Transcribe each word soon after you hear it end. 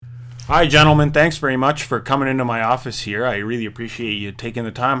Hi, gentlemen. Thanks very much for coming into my office here. I really appreciate you taking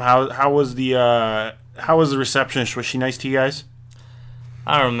the time. How was the receptionist? Was she nice to you guys?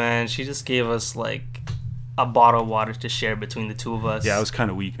 I don't know, man. She just gave us like a bottle of water to share between the two of us. Yeah, it was kind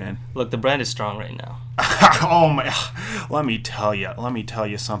of weak, man. Look, the brand is strong right now. Oh my! Let me tell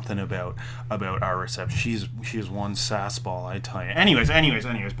you something about our reception. She's one sass ball, I tell you. Anyways,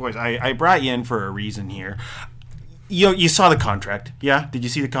 boys, I brought you in for a reason here. You saw the contract, yeah? Did you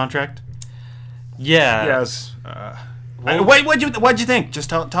see the contract? Yeah. Yes. What'd you think? Just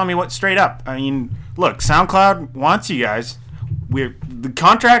tell me what straight up. I mean, look, SoundCloud wants you guys. The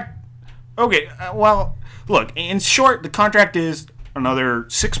contract. Okay. Well, look. In short, the contract is another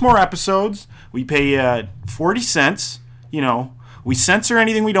 6 more episodes. We pay 40 cents. We censor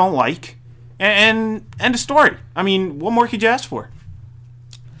anything we don't like, and end of story. I mean, what more could you ask for?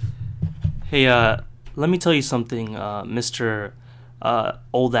 Hey, let me tell you something, Mr.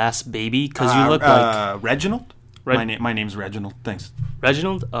 Old Ass Baby, because you look like Reginald. My name's Reginald. Thanks.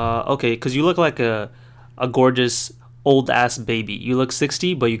 Reginald. Okay, because you look like a gorgeous old ass baby. You look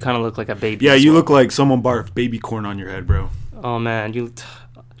 60, but you kind of look like a baby. Yeah, you look like someone barfed baby corn on your head, bro. Oh man,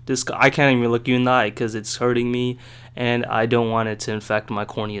 I can't even look you in the eye because it's hurting me, and I don't want it to infect my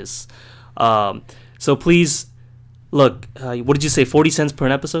corneas. So please. Look, what did you say? 40 cents per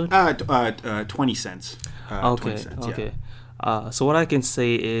an episode? 20 cents. Okay. 20 cents, Okay. Yeah. So what I can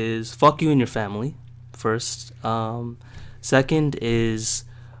say is, fuck you and your family. First. Second is,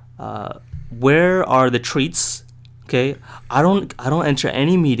 where are the treats? Okay. I don't enter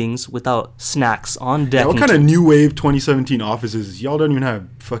any meetings without snacks on deck. Yeah, what kind of new wave 2017 offices? Y'all don't even have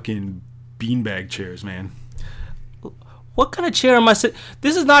fucking beanbag chairs, man. What kind of chair am I sitting?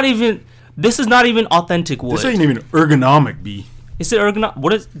 This is not even authentic wood. This ain't even ergonomic, B. Is it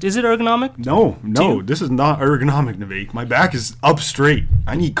ergonomic? Is it ergonomic? No, this is not ergonomic, Navek. My back is up straight.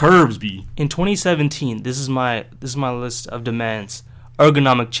 I need curves, B. In 2017, this is my list of demands: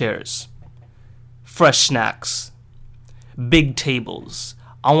 ergonomic chairs, fresh snacks, big tables.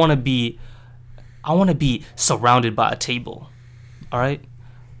 I want to be surrounded by a table. All right.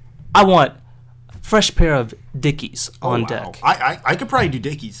 I want fresh pair of Dickies on deck. I could probably do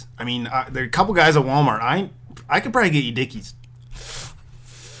Dickies. I mean, there are a couple guys at Walmart. I could probably get you Dickies.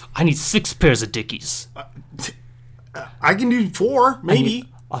 I need 6 pairs of Dickies. I can do 4, maybe.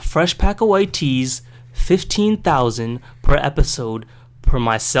 A fresh pack of white tees, 15,000 per episode per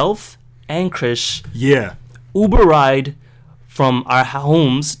myself and Krish. Yeah. Uber ride from our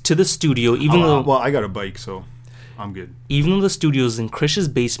homes to the studio, Well, I got a bike, so I'm good. Even though the studio is in Krish's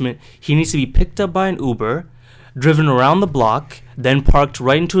basement, he needs to be picked up by an Uber, driven around the block, then parked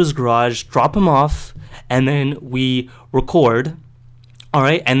right into his garage, drop him off, and then we record. All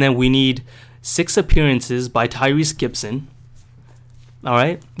right, and then we need 6 appearances by Tyrese Gibson. All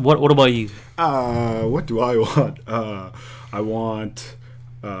right, what about you? What do I want? I want.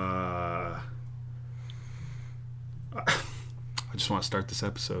 I just want to start this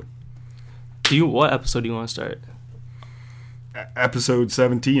episode. What episode do you want to start? Episode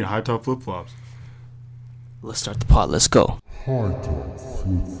 17, High Top Flip Flops. Let's start the pod. Let's go. High Top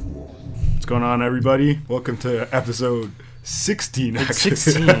Flip Flops. What's going on, everybody? Welcome to episode 16. It's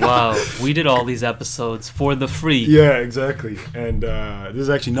 16. Wow, we did all these episodes for the free. Yeah, exactly. And this is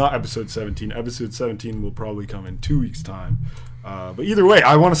actually not episode 17. Episode 17 will probably come in 2 weeks' time. But either way,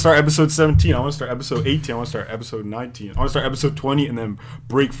 I want to start episode 17. I want to start episode 18. I want to start episode 19. I want to start episode 20 and then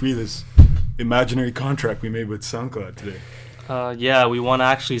break free this imaginary contract we made with SoundCloud today. Yeah, we want to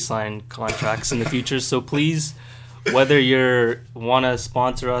actually sign contracts in the future. So please, whether you want to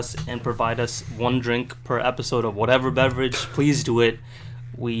sponsor us and provide us 1 drink per episode of whatever beverage, please do it.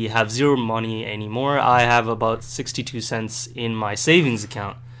 We have 0 money anymore. I have about 62 cents in my savings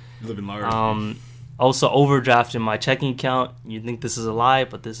account. Living large. Also overdraft in my checking account. You'd think this is a lie,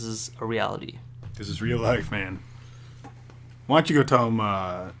 but this is a reality. This is real life, man. Why don't you go tell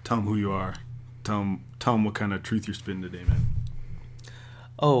them who you are. Tell them what kind of truth you're spitting today, man.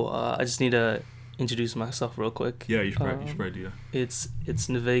 I just need to introduce myself real quick. Yeah, you should probably do that. It's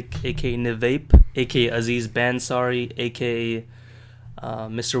Nivek, a.k.a. Nivape, a.k.a. Aziz Bansari, a.k.a.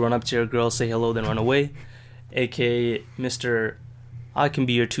 Mr. Run Up to Your Girl, Say Hello, Then Run Away, a.k.a. Mr. I Can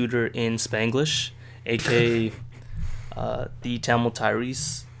Be Your Tutor in Spanglish, a.k.a. the Tamil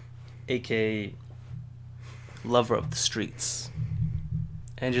Tyrese, a.k.a. Lover of the Streets.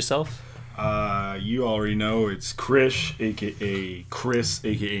 And yourself? You already know it's Krish, a.k.a. Chris,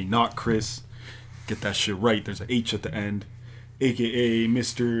 a.k.a. not Chris. Get that shit right. There's an H at the end. A.k.a.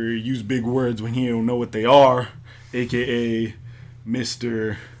 Mr. Use Big Words When He Don't Know What They Are. A.k.a.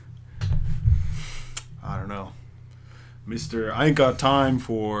 Mr. I don't know. Mr. I Ain't Got Time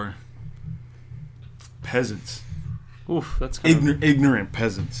for peasants. Oof, that's kind of Ignorant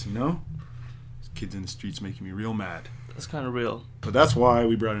peasants, you know? These kids in the streets making me real mad. that's kind of real. But that's why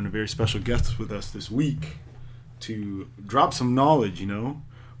we brought in a very special guest with us this week to drop some knowledge, you know,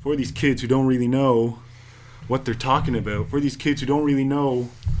 for these kids who don't really know what they're talking about, for these kids who don't really know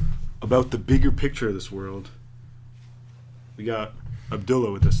about the bigger picture of this world. We got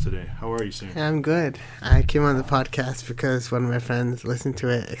Abdullah with us today. How are you, sir? I'm good. I came on the podcast because one of my friends listened to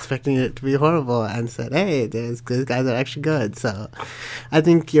it expecting it to be horrible and said, hey, these guys are actually good. So I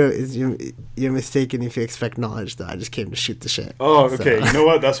think you're mistaken if you expect knowledge, though. I just came to shoot the shit. Oh, okay. So. You know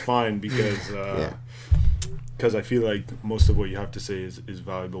what? That's fine because I feel like most of what you have to say is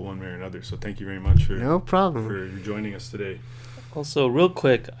valuable one way or another. So thank you very much for No problem. for joining us today. Also, real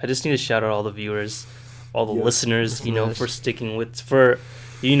quick, I just need to shout out all the viewers, all the listeners, you know, Listeners. for sticking with, for,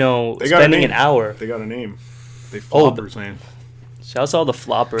 you know, They got a spending name. an hour. They got a name. They Oh, floppers, man. Shouts to all the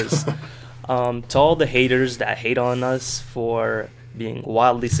floppers. To all the haters that hate on us for being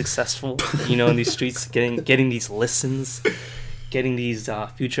wildly successful, you know, in these streets, getting these listens, getting these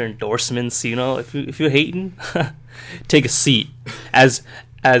future endorsements. You know, if you're hating, take a seat. As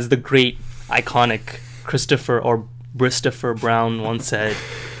the great iconic Christopher Brown once said,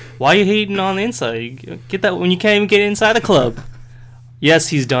 "Why are you hating on the inside? Get that when you can't even get inside the club." Yes,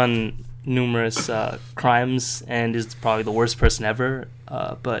 he's done numerous crimes and is probably the worst person ever.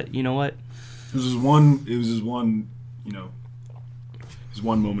 But you know what? It was his one. You know, his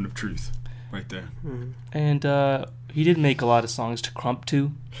one moment of truth, right there. And he did make a lot of songs to Crump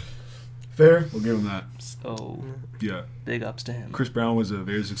too. Fair. We'll give him that. So Yeah. big ups to him. Chris Brown was a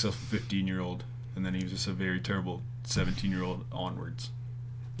very successful 15-year-old, and then he was just a very terrible 17-year-old onwards.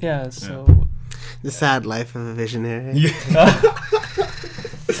 Yeah. So The sad life of a visionary. Yeah.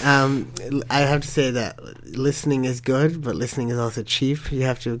 I have to say that listening is good, but listening is also cheap. You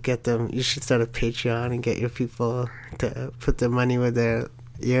have to get them. You should start a Patreon and get your people to put their money where their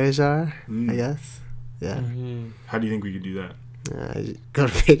ears are. I guess. Yeah. How do you think we could do that? Go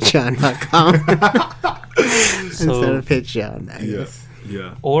to patreon.com instead So- of Patreon, I guess.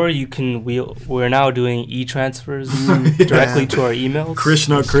 Yeah. or you can we're now doing e-transfers directly to our emails.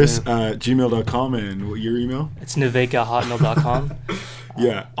 Chris@gmail.com, and what your email? It's niveka@hotmail.com.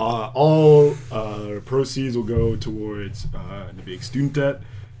 Yeah. All proceeds will go towards Nivek student debt,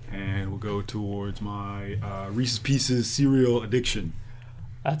 and will go towards my Reese's Pieces cereal addiction.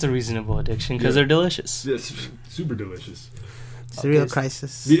 That's a reasonable addiction because Yeah. they're delicious. It's super delicious. Cereal Okay.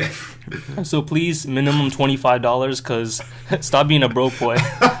 crisis. Yeah. So please, minimum $25 because stop being a broke boy.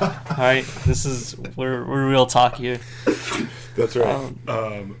 All right, we're real talk here. That's right.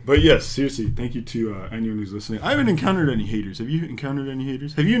 But yes, seriously, thank you to anyone who's listening. I haven't encountered any haters. Have you encountered any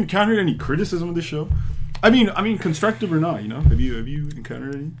haters? Have you encountered any criticism of the show? I mean, constructive or not, you know? Have you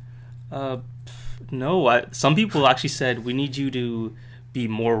encountered any? No, some people actually said we need you to be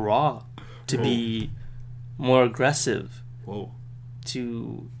more raw, to be more aggressive, Whoa.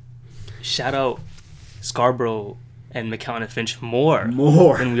 to shout out Scarborough and McCown and Finch more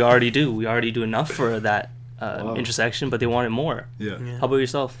More. than we already do. We already do enough for that Wow. intersection, but they wanted more. Yeah. How about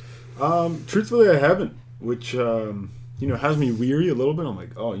yourself? Truthfully, I haven't, which has me weary a little bit. I'm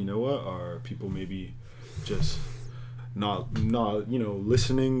like, oh, you know what? Are people maybe just not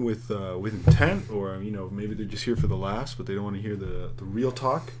listening with intent, or maybe they're just here for the laughs, but they don't want to hear the real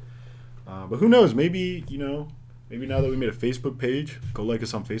talk. But who knows? Maybe maybe now that we made a Facebook page, go like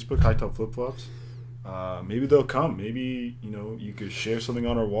us on Facebook, High Top Flip Flops. Maybe they'll come. Maybe you could share something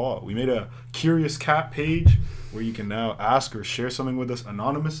on our wall. We made a Curious Cat page where you can now ask or share something with us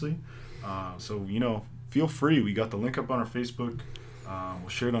anonymously. So feel free. We got the link up on our Facebook. We'll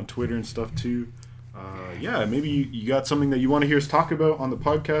share it on Twitter and stuff too. Yeah, maybe you got something that you want to hear us talk about on the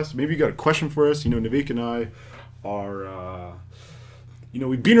podcast. Maybe you got a question for us. Nivek and I are,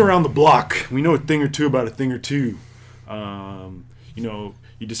 we've been around the block. We know a thing or two about a thing or two. You're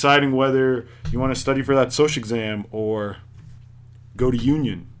deciding whether you want to study for that social exam or go to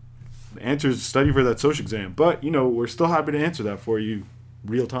Union. The answer is study for that social exam. But, we're still happy to answer that for you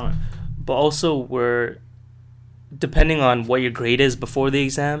real time. But also, we're depending on what your grade is before the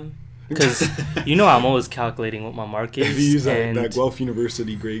exam, because I'm always calculating what my mark is. If you use and that Guelph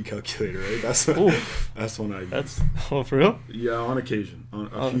University grade calculator, right? That's one I use. that's for real. Yeah, on occasion, on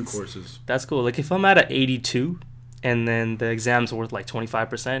a few that's- courses. That's cool. Like if I'm at an 82, and then the exam's worth like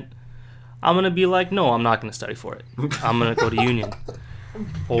 25%, I'm gonna be like, no, I'm not gonna study for it. I'm gonna go to Union,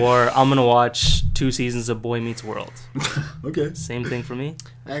 or I'm gonna watch 2 seasons of Boy Meets World. Okay. Same thing for me.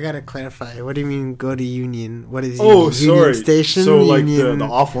 I gotta clarify. What do you mean go to Union? What is Oh, Union? sorry. Union Station? So like Union? the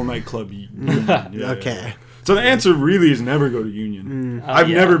awful nightclub. Union. Yeah, Okay. yeah. So the answer really is never go to Union. I've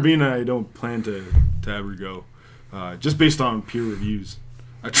yeah. never been, and I don't plan to to ever go, just based on peer reviews.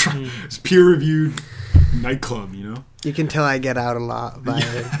 It's peer-reviewed nightclub, you know. You can tell I get out a lot by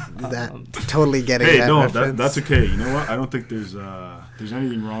that. Totally getting Hey, that no, reference. that's okay. You know what? I don't think there's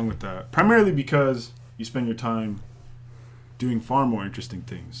anything wrong with that. Primarily because you spend your time doing far more interesting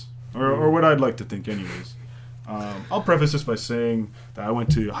things, or what I'd like to think, anyways. I'll preface this by saying that I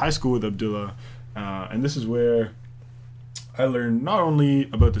went to high school with Abdullah, and this is where I learned not only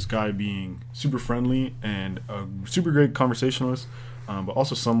about this guy being super friendly and a super great conversationalist, but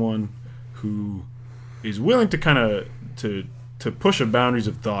also someone who is willing to kind of to push the boundaries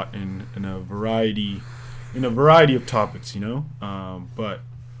of thought in a variety of topics, you know. But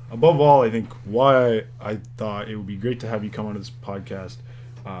above all, I think why I thought it would be great to have you come onto this podcast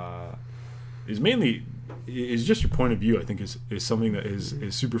is just your point of view. I think is something that is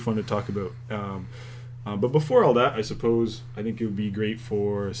super fun to talk about. But before all that, I suppose I think it would be great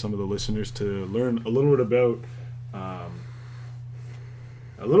for some of the listeners to learn a little bit about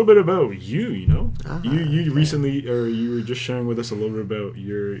you. You know, you recently, or you were just sharing with us a little bit about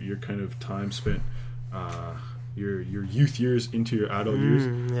your kind of time spent, your youth years into your adult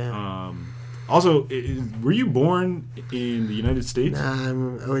years. Yeah. Also, were you born in the United States? Nah,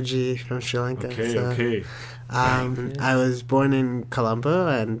 I'm OG from Sri Lanka. Okay, so, okay. I was born in Colombo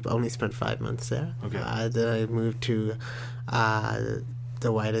and only spent 5 months there. Okay. Then I moved to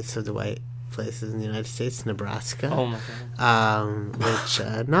the whitest of the white places in the United States, Nebraska. Oh my god. Which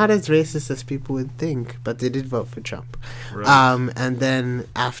not as racist as people would think, but they did vote for Trump. Right. And then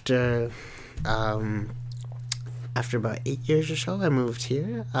after about 8 years or so, I moved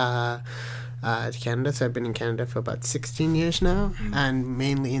here to Canada. So I've been in Canada for about 16 years now, and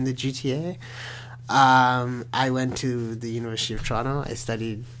mainly in the GTA. I went to the University of Toronto. I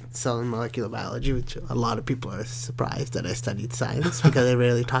studied cell and molecular biology, which a lot of people are surprised that I studied science because I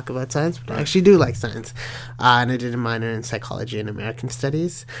rarely talk about science, but I actually do like science. And I did a minor in psychology and American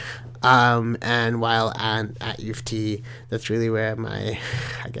studies. And while at U of T, that's really where my,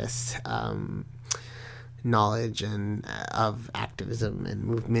 I guess, knowledge and of activism and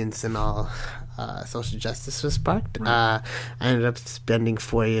movements and all social justice was sparked. Right. I ended up spending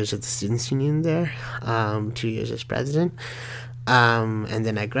 4 years at the Students' Union there, 2 years as president. And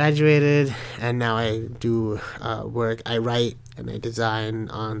then I graduated, and now I do work. I write and I design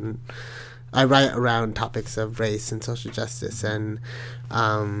I write around topics of race and social justice and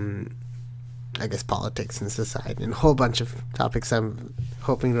I guess politics and society and a whole bunch of topics. I'm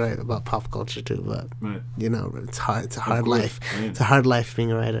hoping to write about pop culture too, but Right. you know, it's hard. It's a hard course, life. man. It's a hard life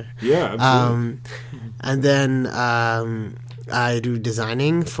being a writer. Yeah, absolutely. And then I do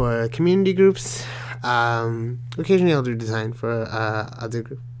designing for community groups. Occasionally I'll do design for other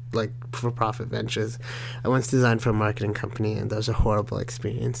like for-profit ventures. I once designed for a marketing company, and that was a horrible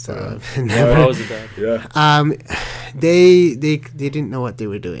experience. So I've never. How was it bad? Yeah. They didn't know what they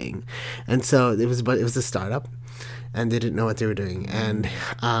were doing, and so it was a startup, and they didn't know what they were doing, and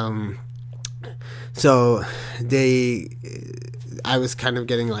so I was kind of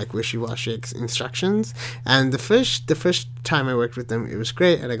getting like wishy-washy instructions, and the first time I worked with them, it was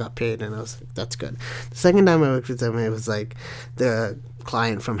great, and I got paid, and I was like, that's good. The second time I worked with them, it was like the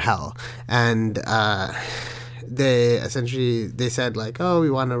client from hell, and they said like, oh, we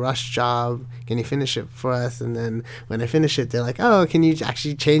want a rush job, can you finish it for us? And then when I finish it, they're like, oh, can you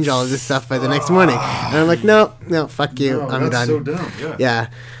actually change all of this stuff by the next morning? And I'm like, no, fuck you, No, I'm that's done. so dumb. Yeah.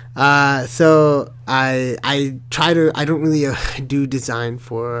 Yeah. So I don't really do design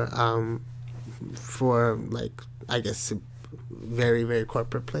for like, I guess, very, very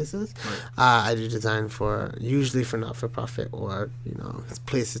corporate places. Right. I do design usually for not-for-profit or, you know,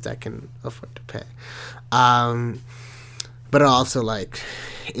 places that can afford to pay. But also like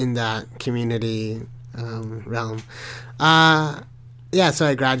in that community realm. Yeah, so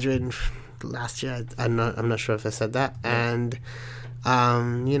I graduated last year. I'm not sure if I said that. And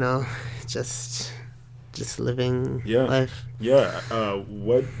you know, just living life. Yeah.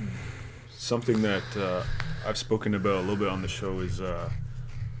 What something that I've spoken about a little bit on the show is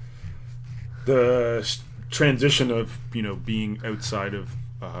the transition of, you know, being outside of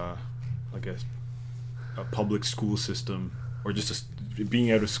like a public school system, or just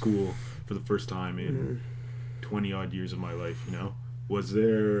being out of school for the first time in 20 odd years of my life. You know,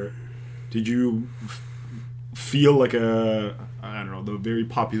 did you feel like I don't know, the very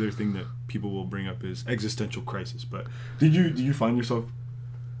popular thing that people will bring up is existential crisis, but did you find yourself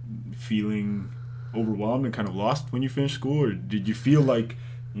feeling overwhelmed and kind of lost when you finished school, or did you feel like,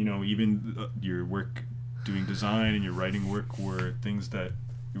 you know, even your work doing design and your writing work were things that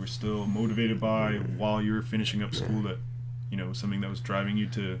you were still motivated by while you were finishing up school, that, you know, something that was driving you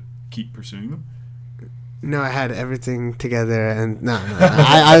to keep pursuing them? No, I had everything together, and no.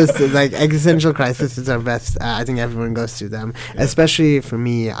 I was like, existential crises are best. I think everyone goes through them, especially for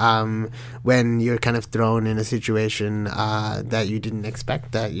me. When you're kind of thrown in a situation that you didn't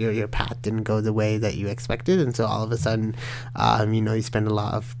expect, that your path didn't go the way that you expected, and so all of a sudden, you spend a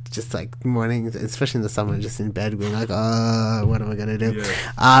lot of just like mornings, especially in the summer, just in bed, being like, "Oh, what am I gonna do?"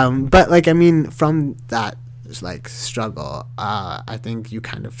 Yeah. But like, I mean, from that like struggle, I think you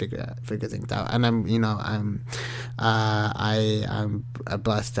kind of figure things out, and I'm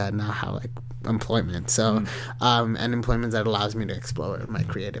blessed that now have like employment, so and employment that allows me to explore my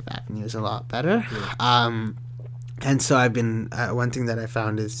creative avenues a lot better. And so I've been one thing that I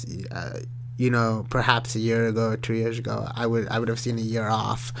found is perhaps a year ago or 2 years ago, I would have seen a year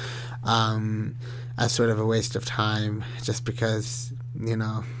off as sort of a waste of time, just because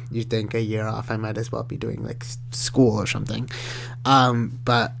you think a year off, I might as well be doing like school or something.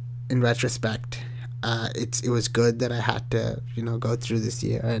 But in retrospect, it was good that I had to go through this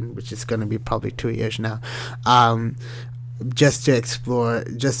year, and which is going to be probably 2 years now, just to explore,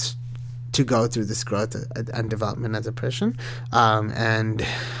 just to go through this growth and development as a person, and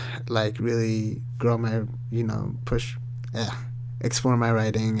like really grow my explore my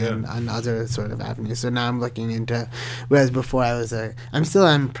writing and other sort of avenues. So now I'm looking into, whereas before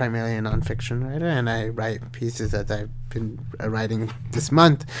I'm primarily a nonfiction writer, and I write pieces that I've been writing this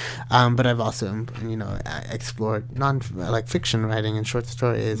month, but I've also explored fiction writing and short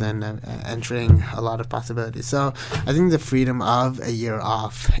stories, and entering a lot of possibilities. So I think the freedom of a year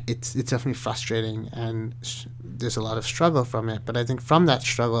off, it's definitely frustrating, and there's a lot of struggle from it, but I think from that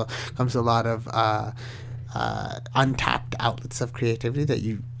struggle comes a lot of untapped outlets of creativity that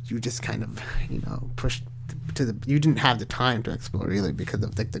you just kind of pushed to you didn't have the time to explore, really, because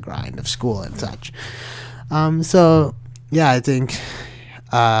of like the grind of school and such. So yeah, I think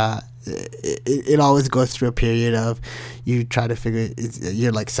it always goes through a period of you try to figure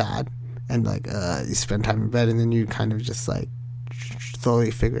you're like sad, and like you spend time in bed, and then you kind of just like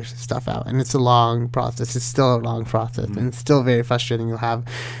slowly figure stuff out, and it's a long process. It's still a long process, and it's still very frustrating. You'll have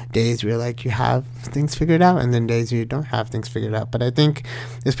days where like you have things figured out, and then days where you don't have things figured out. But I think,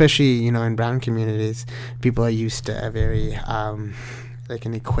 especially in brown communities, people are used to a very like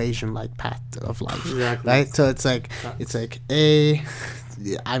an equation-like path of life, exactly. Right? So it's like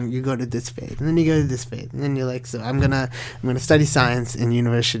you go to this phase, and then you go to this phase, and then you're like, so I'm gonna study science in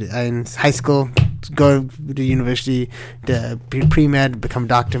university, in high school, go to university, to pre-med, become a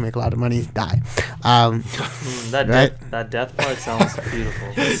doctor, make a lot of money, die. That death part sounds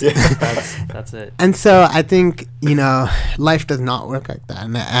beautiful. That's it. And so I think life does not work like that,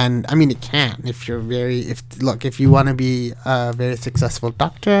 and I mean it can if you want to be a very successful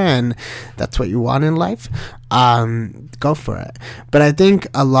doctor and that's what you want in life, go for it. But I think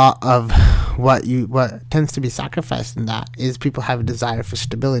a lot of what tends to be sacrificed in that is people have a desire for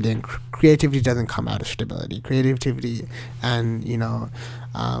stability, and creativity doesn't come out of stability. Creativity and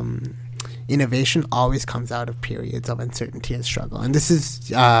innovation always comes out of periods of uncertainty and struggle. And this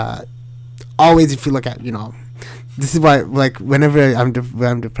is always, if you look at this is why, like, whenever I'm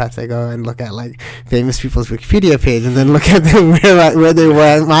depressed, I go and look at like famous people's Wikipedia page, and then look at them where they were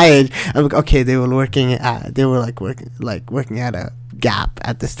at my age. I'm like, okay, they were working at a Gap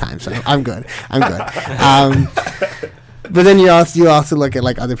at this time, so I'm good. But then you also look at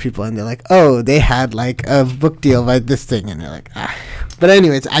like other people, and they're like, oh, they had like a book deal by this thing, and you're like, ah. But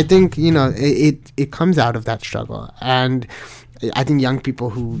anyways, I think it comes out of that struggle, and I think young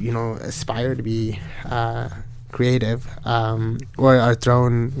people who aspire to be creative, or are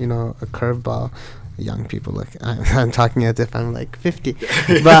thrown a curveball. Young people, look, I'm talking as if I'm like 50,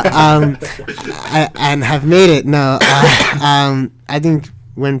 but and have made it. No, I think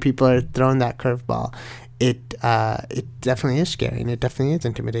when people are thrown that curveball, it definitely is scary, and it definitely is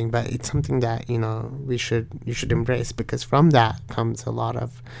intimidating. But it's something that you should embrace, because from that comes a lot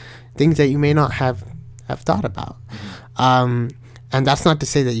of things that you may not have thought about. And that's not to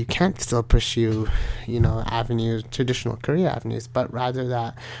say that you can't still pursue, avenues, traditional career avenues, but rather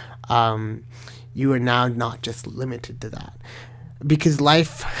that you are now not just limited to that. Because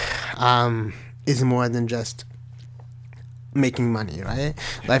life is more than just making money, right?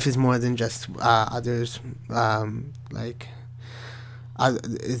 Life is more than just others, life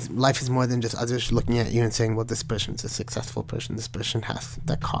is more than just others looking at you and saying, well, this person's a successful person, this person has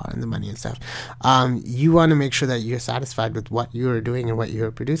the car and the money and stuff. You want to make sure that you're satisfied with what you're doing and what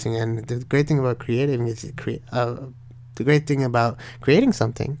you're producing. And the great thing about creating is the great thing about creating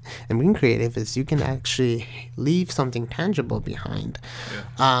something and being creative is you can actually leave something tangible behind,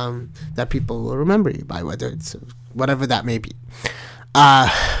 that people will remember you by, whether it's whatever that may be.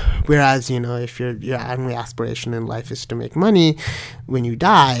 Whereas, if your only aspiration in life is to make money, when you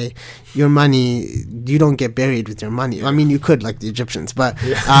die, your money, you don't get buried with your money. I mean, you could, like the Egyptians, but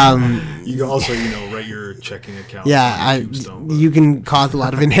you can also, write your checking account. You can cause a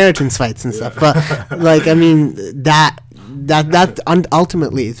lot of inheritance fights and stuff. But like, I mean, that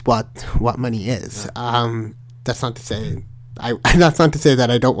ultimately is what money is. That's not to say. That's not to say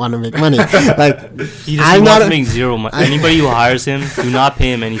that I don't want to make money. Like, he just wants to make zero money. Anybody who hires him, do not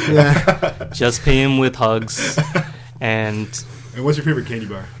pay him anything. Just pay him with hugs. And what's your favorite candy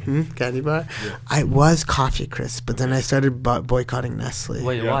bar? Candy bar? Yeah. I was Coffee Crisp, but then I started boycotting Nestle.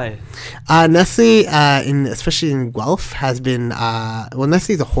 Wait, why? Nestle, especially in Guelph, has been...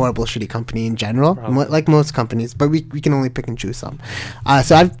 Nestle is a horrible, shitty company in general, like most companies, but we can only pick and choose some.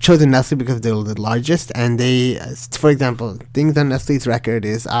 So I've chosen Nestle because they're the largest, and they, for example, things on Nestle's record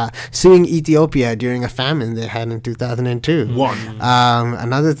is suing Ethiopia during a famine they had in 2002.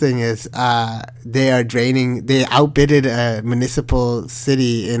 Another thing is they outbidded a municipal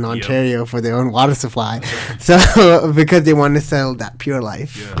city in Ontario for their own water supply. So because they want to sell that Pure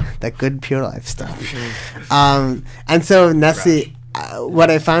Life, that good Pure Life stuff. And so Nestle, what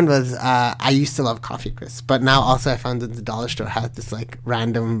I found was I used to love Coffee Crisp, but now also I found that the dollar store has this like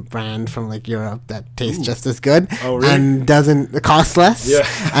random brand from like Europe that tastes just as good and doesn't cost less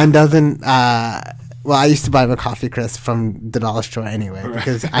and doesn't well, I used to buy my Coffee Crisp from the dollar store anyway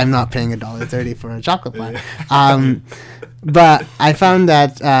because I'm not paying $1.30 for a chocolate bar. But I found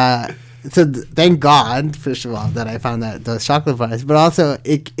that, thank God, first of all, that I found that those chocolate bars. But also,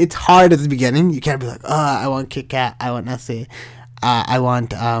 it's hard at the beginning. You can't be like, I want Kit Kat, I want Nestle, I want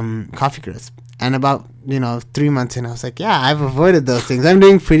Coffee Crisp. And about 3 months in, I was like, I've avoided those things. I'm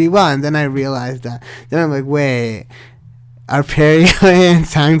doing pretty well. And then I realized that. Then I'm like, wait. Are Perrier and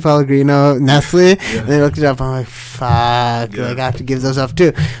San Pellegrino Nestle? And I looked it up. I'm like, fuck. Like, I have to give those up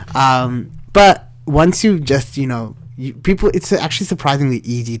too. But once you just, it's actually surprisingly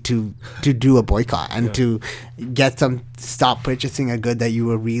easy to do a boycott and to stop purchasing a good that you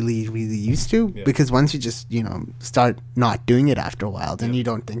were really, really used to. Because once you just, start not doing it after a while, then you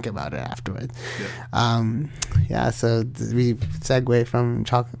don't think about it afterwards. So we segue from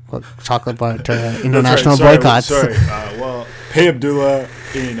chocolate bar to international boycotts. Sorry. Pay Abdullah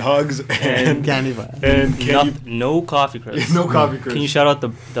in hugs and candy bar. And no Coffee Crisp. No Coffee Crisp. Can you shout out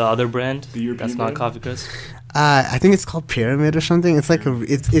the other brand? The European that's brand? not Coffee Crisp. I think it's called Pyramid or something. It's like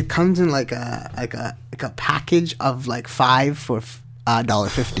it comes in like a package of like 5 for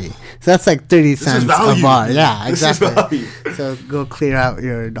 $1.50. So that's like 30 cents a bar. Yeah, exactly. So go clear out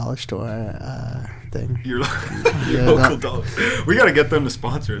your dollar store thing. Your local dollar. We gotta get them to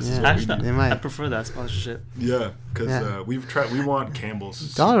sponsor us. Actually, they might. I prefer that sponsorship. Yeah, because we want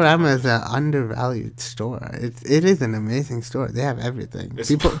Campbell's. Dollarama is an undervalued store. It is an amazing store. They have everything.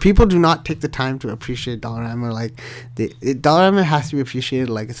 People do not take the time to appreciate Dollarama. Like Dollarama has to be appreciated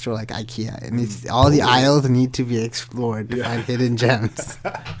like a store like IKEA. And all the aisles need to be explored to find hidden gems.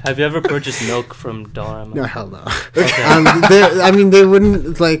 Have you ever purchased milk from Dollarama? No, hell no. Okay. They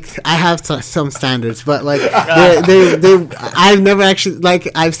wouldn't like. I have some standards, but like they I've never actually like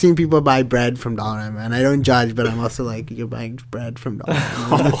I've seen people buy bread from Dollarama, and I don't judge, but I'm also like, you're buying bread from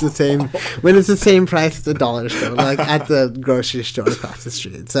Dollarama when it's the same price at the dollar store, like at the grocery store across the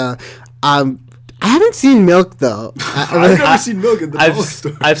street. So I haven't seen milk though. I've never seen milk at the dollar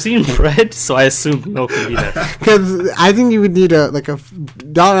store. I've seen bread, so I assume milk would be there. Because I think you would need a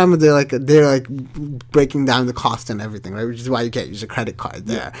Dollarama. They're like breaking down the cost and everything, right? Which is why you can't use a credit card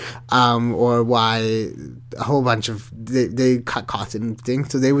there, or why a whole bunch of they cut costs and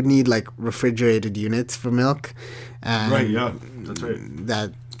things. So they would need like refrigerated units for milk. Right. Yeah. That's right.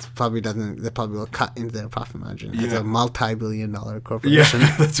 That probably doesn't. They probably will cut into their profit margin as a multi-billion-dollar corporation.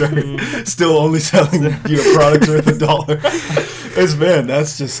 Yeah, that's right. Still only selling products worth $1.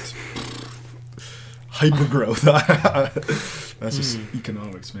 That's just hyper growth. That's just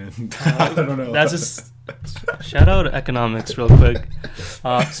economics, man. I don't know. That's just shout out to economics real quick.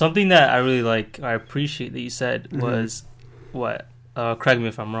 Something that I really I appreciate that you said was what. Correct me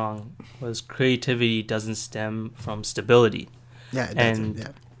if I'm wrong. Was creativity doesn't stem from stability. Yeah, it doesn't. Yeah.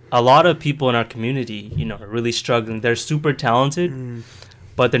 A lot of people in our community, are really struggling. They're super talented,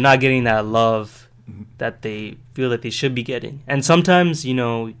 but they're not getting that love that they feel that they should be getting. And sometimes,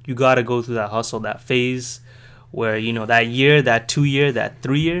 you got to go through that hustle, that phase where, that year, that 2 year, that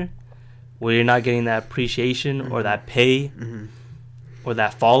 3 year, where you're not getting that appreciation or that pay or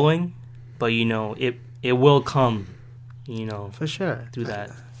that following. But, it will come, for sure. through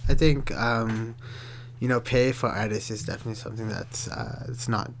that. I think... pay for artists is definitely something that's it's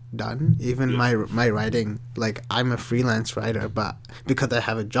not done. Even my writing, like I'm a freelance writer, but because I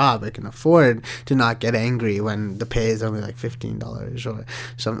have a job, I can afford to not get angry when the pay is only like $15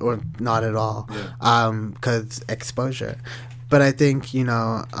 or not at all, because exposure. But I think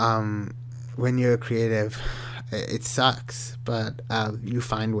when you're creative, it sucks, but you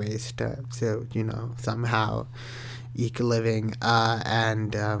find ways to somehow eke a living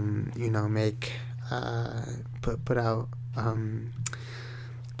and make. Put out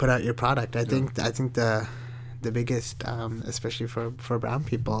your product. I think the biggest, especially for brown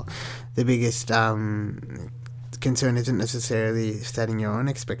people, the biggest concern isn't necessarily setting your own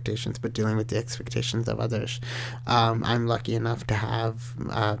expectations, but dealing with the expectations of others. I'm lucky enough to have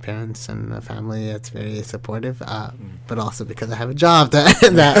parents and a family that's very supportive, but also because I have a job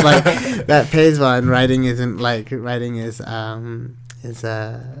that pays well, and writing is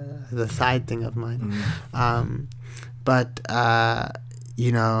the side thing of mine.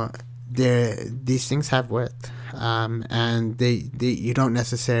 These things have worth, and you don't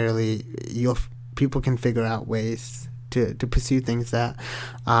necessarily people can figure out ways to pursue things that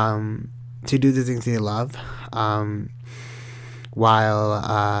to do the things they love,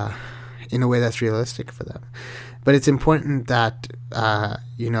 while in a way that's realistic for them. But it's important that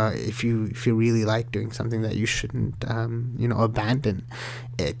if you really like doing something, that you shouldn't abandon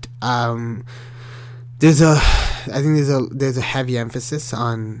it. There's a heavy emphasis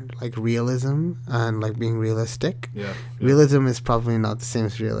on like realism and like being realistic. Yeah. Realism is probably not the same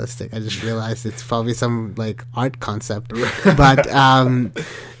as realistic. I just realized it's probably some like art concept. But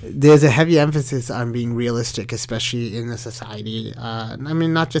there's a heavy emphasis on being realistic, especially in the society. I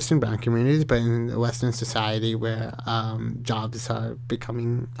mean, not just in brown communities, but in the Western society where jobs are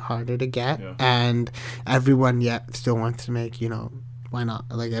becoming harder to get, and everyone yet still wants to make, why not?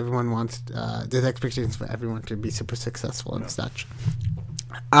 Like everyone wants, there's expectations for everyone to be super successful and such.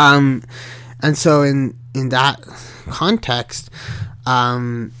 And so in that context,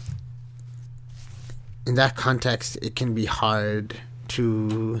 it can be hard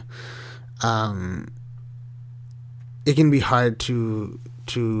to, it can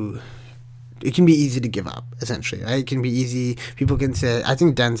be easy to give up, essentially, right? It can be easy. People can say, I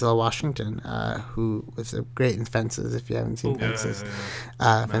think Denzel Washington, who was great in Fences, if you haven't seen Fences.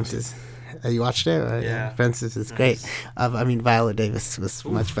 Fences. You watched it? Or, Fences is great. Viola Davis was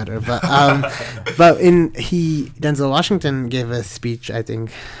much better. But Denzel Washington gave a speech, I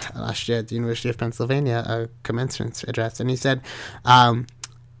think, last year at the University of Pennsylvania, a commencement address, and he said,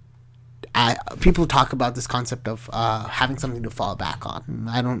 people talk about this concept of having something to fall back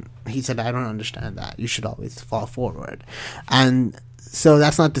on. He said, I don't understand that. You should always fall forward. And so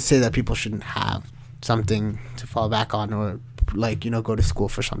that's not to say that people shouldn't have something to fall back on, or go to school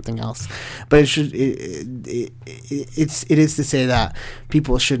for something else. But it is to say that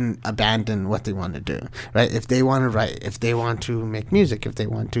people shouldn't abandon what they want to do, right? If they want to write, if they want to make music, if they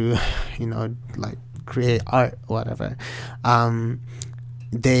want to, create art, whatever,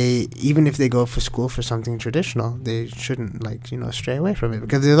 even if they go for school for something traditional, they shouldn't stray away from it,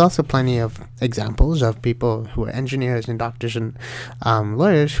 because there's also plenty of examples of people who are engineers and doctors and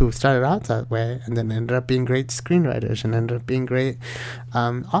lawyers who started out that way and then ended up being great screenwriters and ended up being great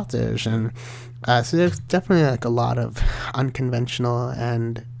authors, and so there's definitely a lot of unconventional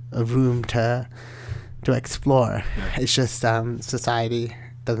and a room to explore. It's just society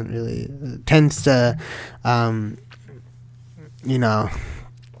doesn't really tends to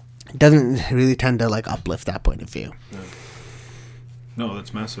doesn't really tend to uplift that point of view. No,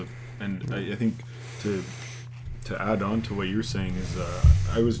 that's massive. And I think to add on to what you're saying is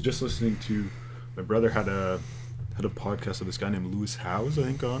I was just listening to, my brother had a podcast of this guy named Lewis Howes, I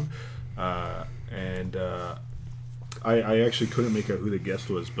think, on, and I actually couldn't make out who the guest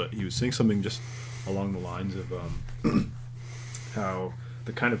was, but he was saying something just along the lines of how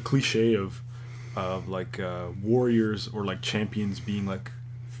the kind of cliche of warriors or champions being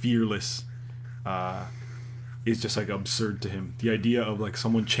fearless is just absurd to him. The idea of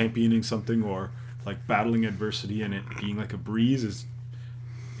someone championing something or battling adversity and it being a breeze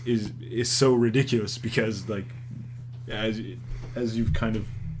is so ridiculous, because as you've kind of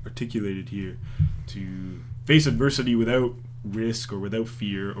articulated here, to face adversity without risk or without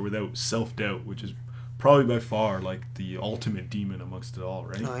fear or without self-doubt, which is probably by far the ultimate demon amongst it all,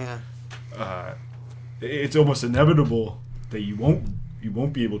 right? Oh yeah. It's almost inevitable that you won't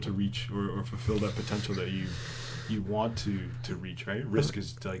be able to reach or fulfill that potential that you want to reach, right? Risk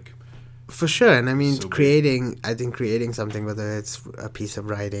is For sure, and I mean, So creating something, whether it's a piece of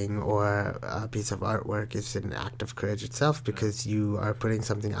writing or a piece of artwork, is an act of courage itself, because you are putting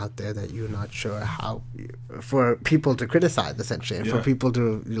something out there that you're not sure how, for people to criticize, essentially, and for Yeah. people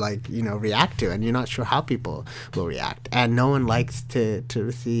to, like, you know, react to, and you're not sure how people will react, and no one likes to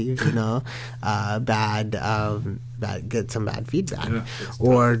receive, you know, get some bad feedback, Yeah, it's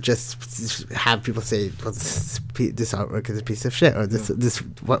or just have people say, well, this artwork is a piece of shit, or this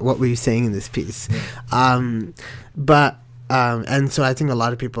what were you saying in this piece? And so I think a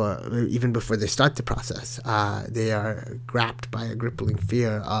lot of people, even before they start the process, they are grapped by a crippling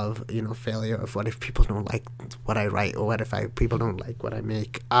fear of, you know, failure, of what if people don't like what I write, or what if people don't like what I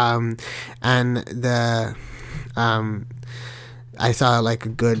make. I saw like a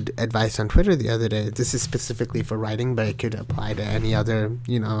good advice on Twitter the other day. This is specifically for writing, but it could apply to any other,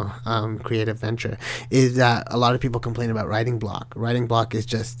 you know, creative venture. Is that a lot of people complain about writing block. Writing block is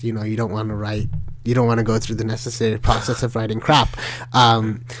just, you know, you don't want to write. You don't want to go through the necessary process of writing crap,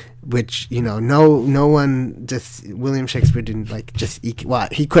 which, you know, no one, just William Shakespeare didn't like just eke. Well,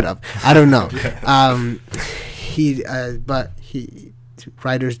 he could have. I don't know.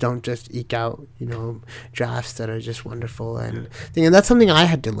 Writers don't just eke out, you know, drafts that are just wonderful and that's something I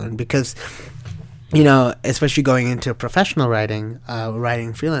had to learn, because, you know, especially going into professional writing,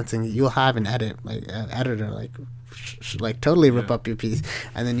 freelancing, you'll have an editor totally rip up your piece,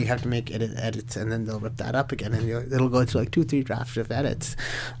 and then you have to make edits, and then they'll rip that up again, and it'll go through like 2-3 drafts of edits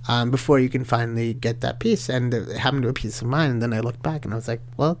before you can finally get that piece. And it happened to a piece of mine, and then I looked back and I was like,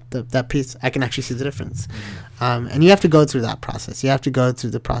 well, that piece, I can actually see the difference. And you have to go through that process. You have to go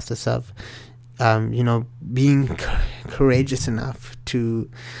through the process of you know, being courageous enough to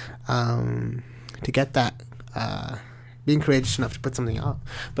get that, being courageous enough to put something out,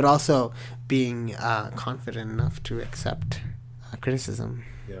 but also being confident enough to accept criticism.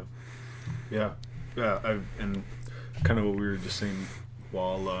 And kind of what we were just saying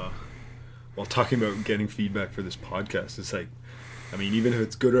while talking about getting feedback for this podcast, it's like, I mean, even if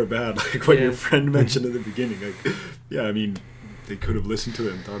it's good or bad, like what your friend mentioned at the beginning, like, yeah, I mean, they could have listened to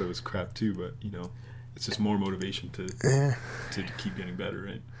it and thought it was crap too, but, you know, it's just more motivation to keep getting better,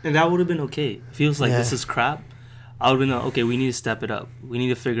 right? And that would have been okay. Feels like this is crap. I would have been okay, we need to step it up. We need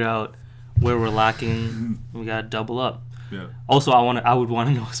to figure out where we're lacking. We got to double up. Yeah. Also, I would want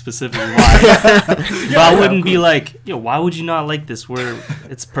to know specifically why. But I wouldn't be like, why would you not like this? Where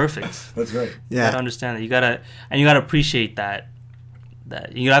it's perfect. That's right. You gotta understand that. You gotta appreciate that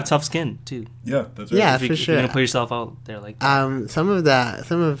you gotta have tough skin too. Yeah, that's right. Yeah, if for sure. You're gonna put yourself out there like that. Some of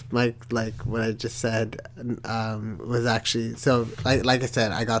my like what I just said was actually, so like I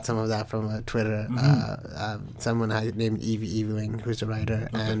said, I got some of that from Twitter. Someone named Evie Ewing, who's a writer,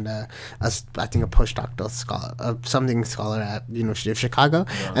 and I think a postdoctoral scholar at University of Chicago.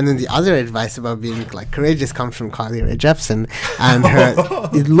 Yeah. And then the other advice about being like courageous comes from Carly Rae Jepsen, and her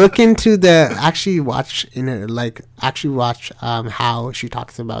look into watch how she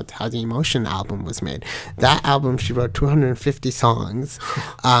talks about how the Emotion album was made. That album, she wrote 250 songs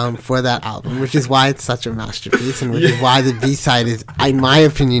for that album, which is why it's such a masterpiece, and which is why the B-side is, in my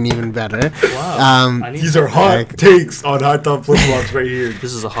opinion, even better. Wow. These are hot takes on Hot Top Flip Flops right here.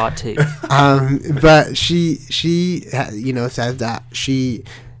 This is a hot take. But she says that she,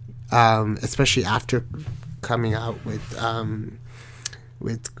 especially after coming out with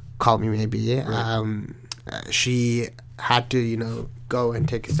Call Me Maybe, she had to, go and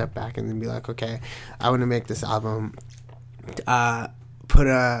take a step back and then be like, okay, I want to make this album, put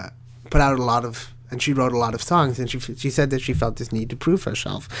out a lot of, and she wrote a lot of songs, and she said that she felt this need to prove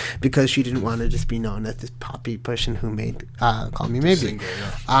herself because she didn't want to just be known as this poppy person who made Call Me Maybe. Single,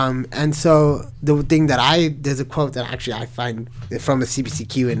 yeah. And so the thing there's a quote that actually I find from a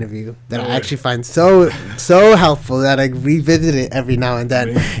CBCQ interview that I actually find so helpful that I revisit it every now and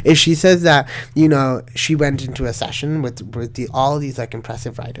then. Is she says that she went into a session with all these like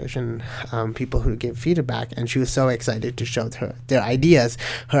impressive writers and people who give feedback, and she was so excited to show her ideas,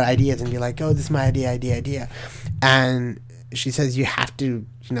 and be like, oh, this is my idea. And she says you have to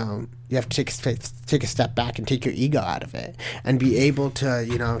take a step back and take your ego out of it and be able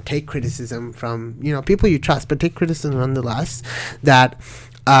to take criticism from people you trust, but take criticism nonetheless, that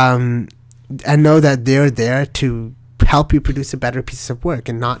and know that they're there to help you produce a better piece of work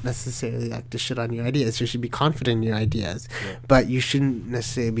and not necessarily like to shit on your ideas. You should be confident in your ideas, but you shouldn't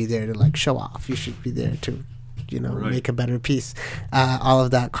necessarily be there to like show off. You should be there to make a better piece. All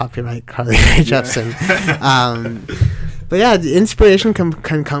of that copyright Carly Rae Jepsen. But yeah, the inspiration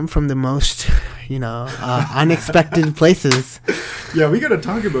can come from the most, unexpected places. Yeah, we gotta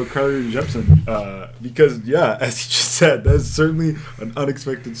talk about Carly Rae Jepsen because, yeah, as you just said, that's certainly an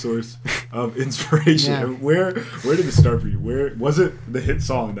unexpected source of inspiration. Yeah. Where did it start for you? Where was it the hit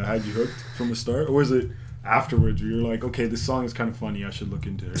song that had you hooked from the start, or was it afterwards where you're like, okay, this song is kind of funny, I should look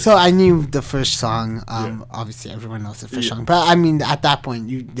into it? So I knew the first song. Obviously, everyone knows the first song, but I mean, at that point,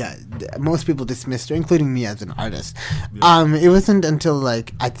 most people dismissed her, including me as an artist. Yeah. It wasn't until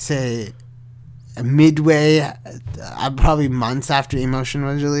like I'd say midway, probably months after Emotion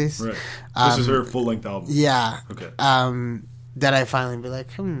was released. Right. This is her full length album. Yeah. Okay. That I finally be like,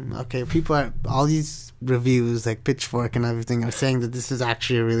 okay, people are, all these reviews like Pitchfork and everything are saying that this is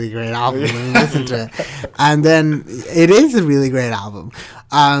actually a really great album. Let me listen to it. And then it is a really great album.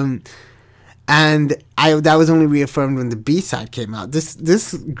 And that was only reaffirmed when the B-side came out. This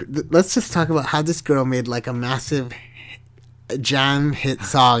let's just talk about how this girl made like a massive jam hit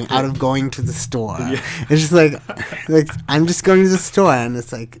song out of going to the store. Yeah. It's just like I'm just going to the store, and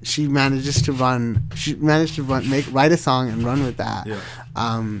it's like she managed to write a song and run with that. Yeah.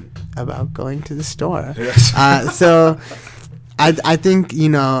 About going to the store. Yes. So I think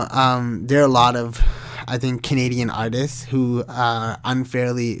there are a lot of Canadian artists who are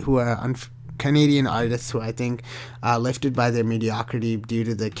Canadian artists who I think lifted by their mediocrity due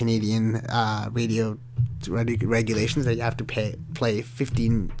to the Canadian radio regulations that you have to play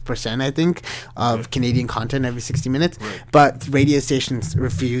 15%, I think, of Canadian content every 60 minutes. Right. But radio stations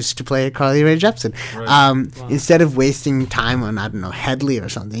refuse to play Carly Rae Jepsen. Right. Wow. Instead of wasting time on, I don't know, Headley or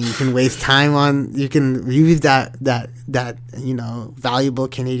something, you can waste time on, you can use that valuable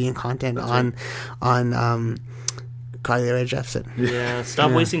Canadian content on Carly Rae Jepsen. Yeah,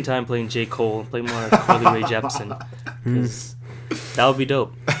 stop wasting time playing J. Cole. Play more Carly Rae Jepsen. 'Cause that would be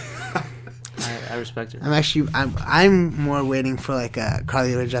dope. I respect her. I'm more waiting for like a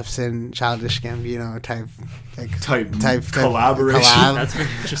Carly Rae Jepsen, Childish Gambino type collaboration. collab. That's very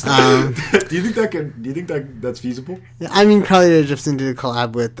interesting. Do you think that's feasible? Yeah, I mean, Carly Rae Jepsen did a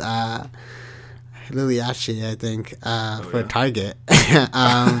collab with Lily Ashley, I think, for Target.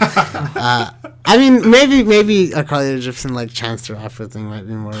 I mean, maybe a Carly Rae Jepsen like Chance the Rapper thing might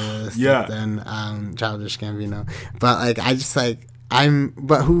be more realistic than Childish Gambino. But like, I just like.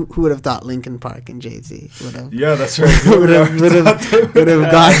 But who would have thought Linkin Park and Jay-Z would have? Yeah, that's right. would have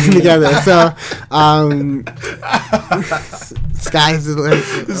gotten together. So, sky's the limit.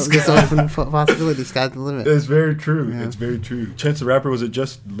 This open possibility. Sky's the limit. It's very true. Yeah. It's very true. Chance the Rapper, was it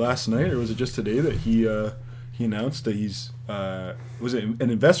just last night or was it just today that he announced that he's was it an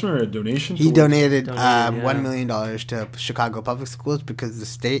investment or a donation? He donated $1 $1 million to Chicago public schools because the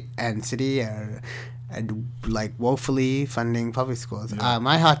state and city are like woefully funding public schools. Yeah.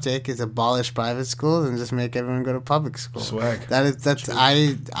 My hot take is abolish private schools and just make everyone go to public school. Swag.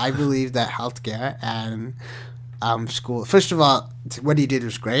 I believe that healthcare and school. First of all, what he did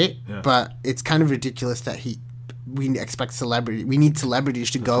was great, but it's kind of ridiculous that we expect we need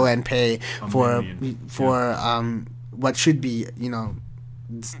celebrities to go and pay for what should be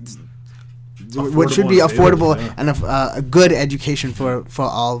what should be affordable and a good education for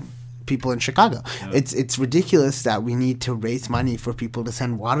all people in Chicago. Yeah. It's ridiculous that we need to raise money for people to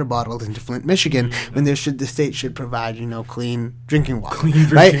send water bottles into Flint, Michigan, when the state should provide clean drinking water. Clean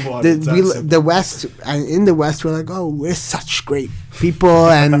drinking water. In the West, we're like, oh, we're such great people,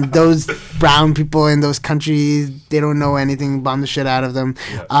 and those brown people in those countries, they don't know anything, bomb the shit out of them.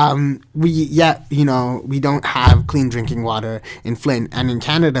 Yeah. We don't have clean drinking water in Flint, and in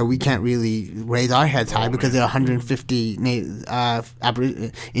Canada we can't really raise our heads high because there are 150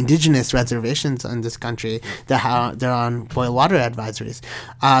 indigenous reservations in this country that they're on boil water advisories.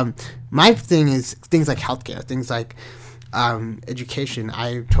 My thing is things like healthcare, things like education.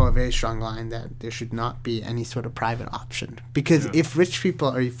 I toe a very strong line that there should not be any sort of private option, because if rich people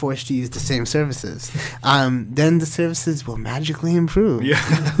are forced to use the same services, then the services will magically improve. Yeah.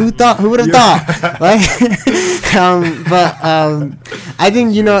 Who would have thought? Right? But I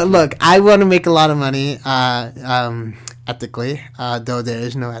think look, I want to make a lot of money ethically, though there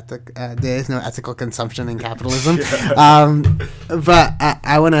is no ethical consumption in capitalism. But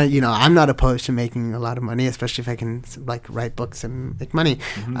I want to, I'm not opposed to making a lot of money, especially if I can write books and make money.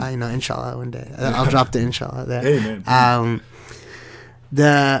 Inshallah, one day I'll drop the inshallah there. Hey, man.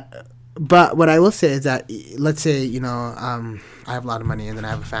 But what I will say is that, let's say, I have a lot of money and then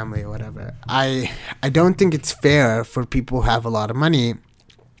I have a family or whatever. I don't think it's fair for people who have a lot of money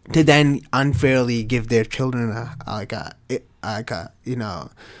to then unfairly give their children a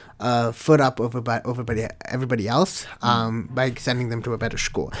foot up over everybody else by sending them to a better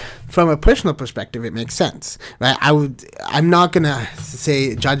school. From a personal perspective, it makes sense, right? I'm not gonna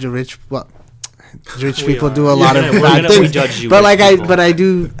say judge a rich. Well, rich We people are. do a We're lot of gonna- we're bad gonna things. prejudge you, But rich like people.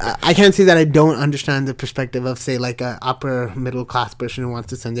 I can't say that I don't understand the perspective of, say, like a upper middle class person who wants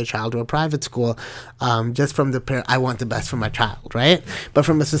to send their child to a private school, just from the I want the best for my child, right? But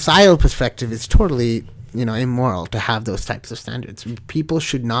from a societal perspective, it's totally, immoral to have those types of standards. People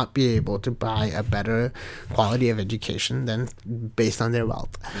should not be able to buy a better quality of education than based on their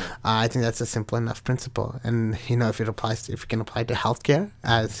wealth. I think that's a simple enough principle. And if it can apply to healthcare,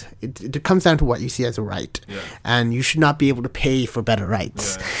 as it comes down to what you see as a right, and you should not be able to pay for better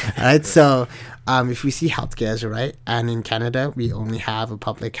rights. All right, so if we see healthcare as a right, and in Canada we only have a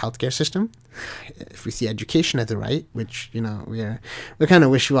public healthcare system. If we see education as a right, which we're kind of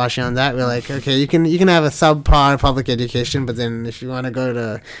wishy-washy on that. We're like, okay, you can have a subpar public education, but then if you want to go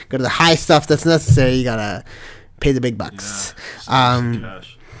to the high stuff that's necessary, you gotta pay the big bucks.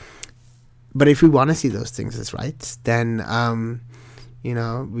 Cash. But if we want to see those things as rights, then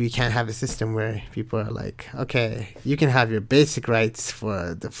we can't have a system where people are like, okay, you can have your basic rights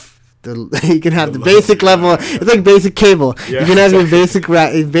for you can have the basic level. It's like basic cable. Yeah, you can have your basic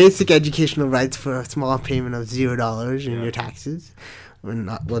educational rights for a small payment of $0 in your taxes.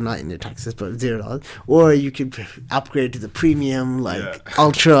 Not in your taxes, but $0. Or you could upgrade to the premium,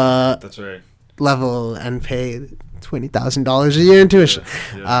 ultra That's right. level, and pay $20,000 a year in tuition.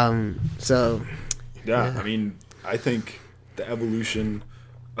 So I mean, I think the evolution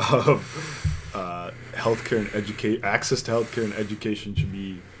of healthcare and access to healthcare and education should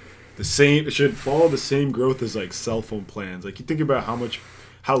be the same. It should follow the same growth as like cell phone plans. Like, you think about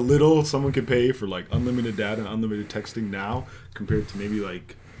how little someone can pay for like unlimited data and unlimited texting now compared to maybe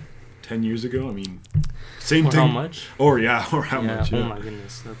like 10 years ago. I mean, same Or thing. how much? Or how much? Oh my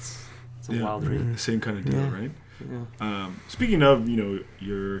goodness, that's a wild rate. Same kind of deal, Yeah. right? Yeah. Speaking of,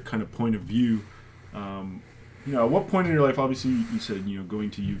 your kind of point of view, at what point in your life, obviously you said,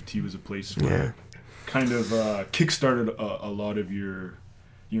 going to U of T was a place where kind of kickstarted a lot of your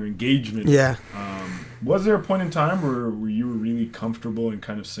engagement. Yeah. Was there a point in time where you were really comfortable in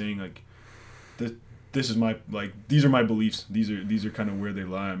kind of saying like, this is my, like, these are my beliefs. These are kind of where they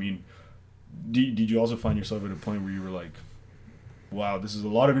lie. I mean, did you also find yourself at a point where you were like, wow, this is a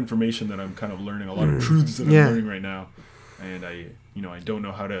lot of information that I'm kind of learning, a lot of truths that I'm learning right now, and I don't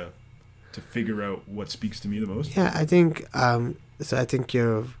know how to figure out what speaks to me the most? Yeah, I think so. I think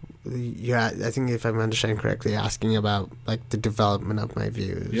I think if I'm understanding correctly, you're asking about like the development of my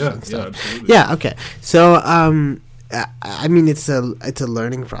views. And stuff. Absolutely. Yeah. Okay. So I mean, it's a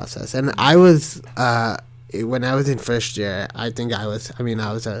learning process, and I was when I was in first year, I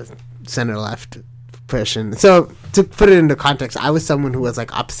was a center left person. So to put it into context, I was someone who was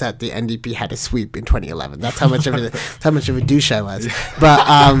like upset the NDP had a sweep in 2011. That's how much of a douche I was. But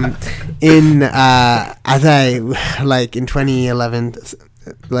in 2011,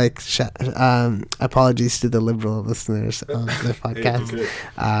 apologies to the liberal listeners of the podcast.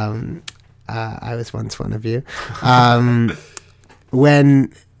 I was once one of you.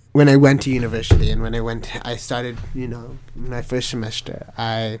 When I went to university and I started, my first semester,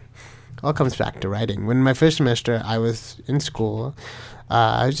 all comes back to writing. When my first semester, I was in school.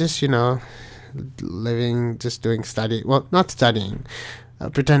 I was just, living, just doing study. Well, not studying,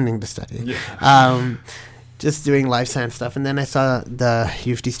 pretending to study. Yeah. Just doing life science stuff. And then I saw the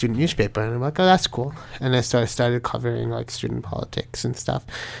U of T student newspaper, and I'm like, oh, that's cool. And I started covering like student politics and stuff.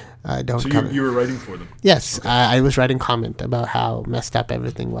 You were writing for them? Yes, okay. I was writing comment about how messed up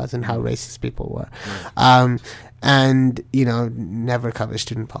everything was and how racist people were. Right. And never cover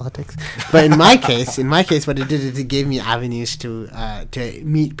student politics. But in my case, what it did is it gave me avenues to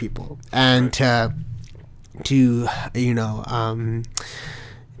meet people and to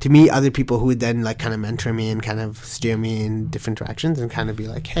meet other people who would then like kind of mentor me and kind of steer me in different directions and kind of be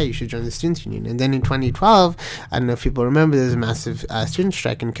like, hey, you should join the Students' Union. And then in 2012, I don't know if people remember, there was a massive student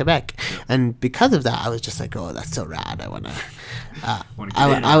strike in Quebec. And because of that, I was just like, oh, that's so rad. I want to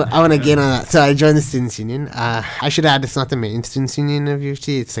get on that. So I joined the Students' Union. I should add, it's not the main Students' Union of U of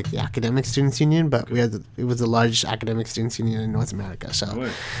T. It's like the Academic Students' Union, but it was the largest academic students' union in North America. So,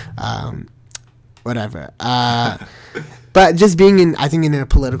 whatever. But just being in a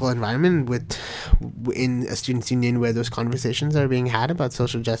political environment in a students' union where those conversations are being had about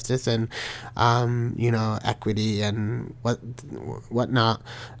social justice and, equity and whatnot,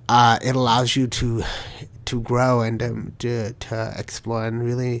 it allows you to grow and to explore and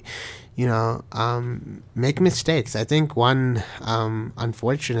really, make mistakes. I think one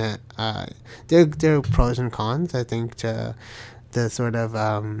unfortunate, there are pros and cons, I think, to the sort of,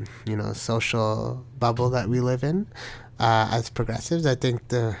 social bubble that we live in. As progressives, I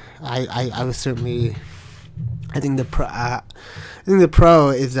think I was certainly I think the pro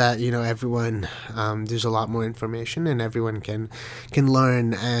is that, you know, everyone, there's a lot more information and everyone can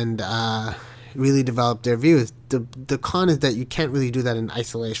learn and really develop their views. The con is that you can't really do that in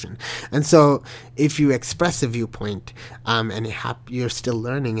isolation. And so if you express a viewpoint and you're still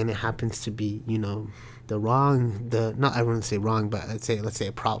learning and it happens to be, you know, not I wouldn't say wrong, but let's say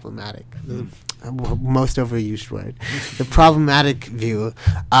a problematic, most overused word, the problematic view.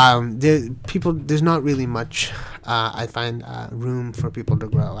 There's not really much. I find room for people to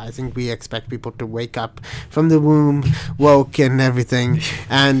grow. I think we expect people to wake up from the womb, woke and everything,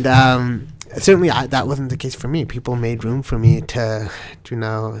 and certainly that wasn't the case for me. People made room for me to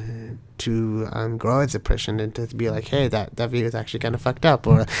grow as a person and to be like, hey, that view is actually kind of fucked up,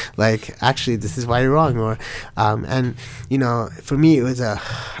 or like, actually this is why you're wrong, or and you know, for me it was a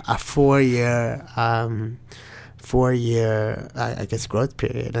 4-year I guess growth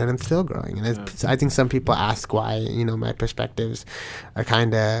period, and I'm still growing. And I think some people ask why, you know, my perspectives are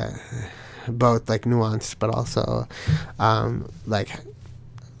kind of both like nuanced but also like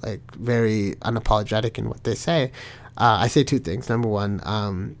very unapologetic in what they say. I say two things. Number one,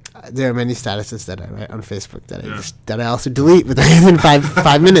 there are many statuses that I write on Facebook that I also delete within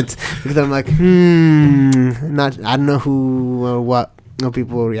 5 minutes, because I'm like, I don't know who or what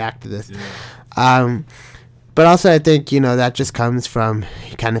people will react to this. But also I think, you know, that just comes from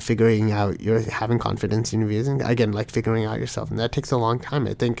kind of figuring out, you're having confidence in your views, and again, like figuring out yourself, and that takes a long time.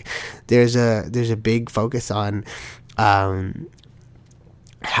 I think there's a big focus on having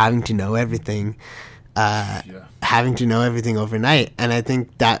to know everything. Having to know everything overnight, and I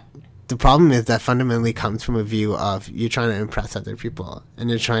think that the problem is that fundamentally comes from a view of you're trying to impress other people, and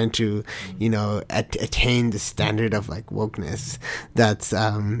you're trying to, you know, attain the standard of like wokeness that's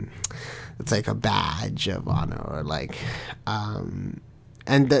it's like a badge of honor, or like and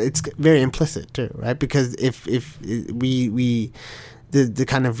it's very implicit too, right? Because if we the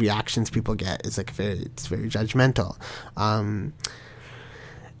kind of reactions people get is like it's very judgmental.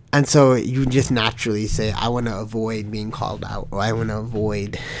 And so you just naturally say, I want to avoid being called out, or I want to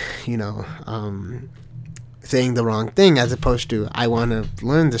avoid, you know, saying the wrong thing, as opposed to, I want to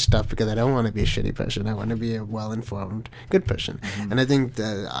learn this stuff because I don't want to be a shitty person. I want to be a well-informed, good person. And I think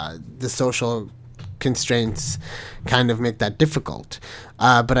the social constraints kind of make that difficult.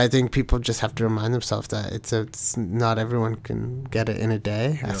 But I think people just have to remind themselves that it's not everyone can get it in a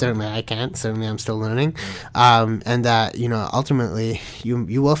day. Certainly I can't. Certainly I'm still learning. And that, you know, ultimately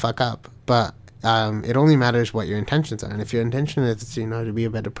you will fuck up, but it only matters what your intentions are. And if your intention is, you know, to be a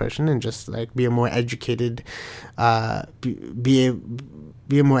better person and just like be a more educated, be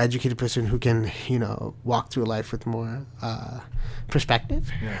a more educated person who can, you know, walk through life with more perspective,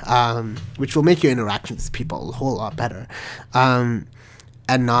 which will make your interactions with people a whole lot better.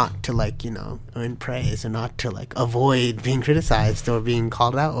 And not to, like, you know, earn praise, or not to, like, avoid being criticized or being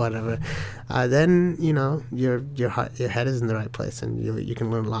called out or whatever, then, you know, your head is in the right place, and you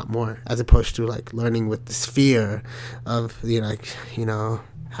can learn a lot more, as opposed to, like, learning with this fear of, you know, like, you know,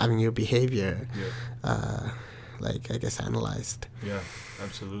 having your behavior, like, I guess, analyzed. Yeah,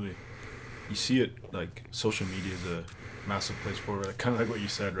 absolutely. You see it, like, social media is a massive place for it, kind of like what you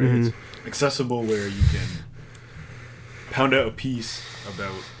said, right? It's accessible, where you can pound out a piece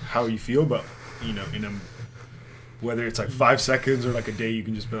about how you feel, but, you know, whether it's like 5 seconds or like a day, you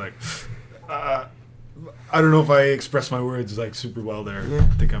can just be like, I don't know if I express my words like super well there. I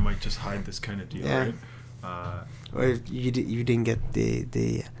think I might just hide this kind of deal, right? Or you didn't get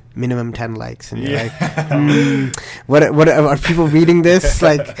the minimum 10 likes, and you're like, what are people reading this?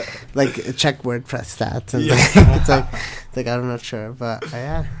 like check WordPress stats, and it's like I'm not sure, but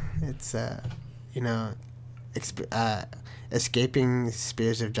it's you know, escaping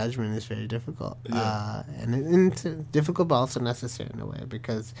spheres of judgment is very difficult, and it's difficult but also necessary in a way,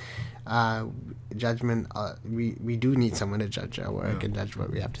 because judgment, we do need someone to judge our work and judge what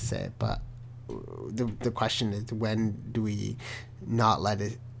we have to say, but the question is, when do we not let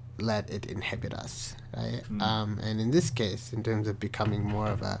it inhibit us, right? And in this case, in terms of becoming more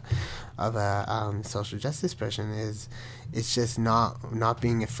of a social justice person, it's just not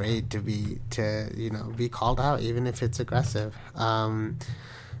being afraid to you know, be called out, even if it's aggressive.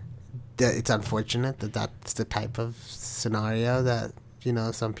 It's unfortunate that that's the type of scenario that, you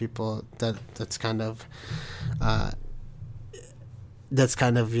know, some people that's kind of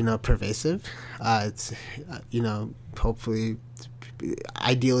you know, pervasive. It's you know, hopefully,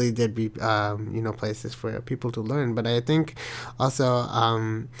 ideally there'd be you know, places for people to learn, but I think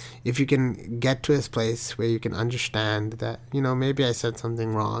also if you can get to this place where you can understand that, you know, maybe I said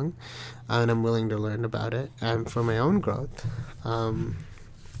something wrong, and I'm willing to learn about it for my own growth,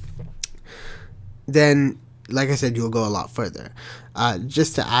 then like I said, you'll go a lot further.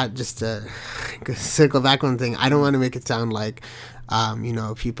 Just to circle back one thing, I don't want to make it sound like,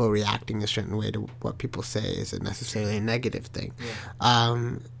 people reacting a certain way to what people say isn't necessarily a negative thing.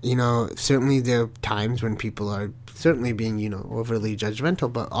 Yeah. Certainly there are times when people are certainly being, overly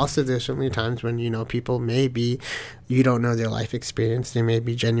judgmental, but also there's certainly times when, people may be, you don't know their life experience. They may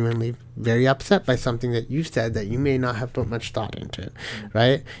be genuinely very upset by something that you said that you may not have put much thought into,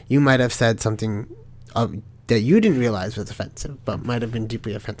 right? You might have said something that you didn't realize was offensive, but might have been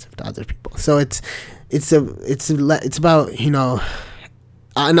deeply offensive to other people. So it's about,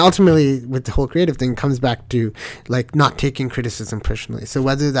 and ultimately with the whole creative thing comes back to like not taking criticism personally. So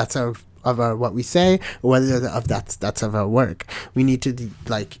whether that's of our what we say or whether that's of our work, we need to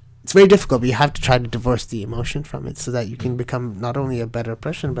it's very difficult, but you have to try to divorce the emotion from it so that you can become not only a better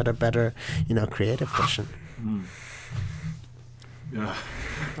person but a better creative person. Yeah,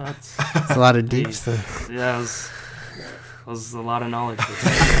 That's It's a lot of deep stuff. Yeah, it was a lot of knowledge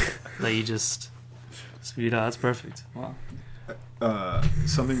that you just spewed out. That's perfect. Wow.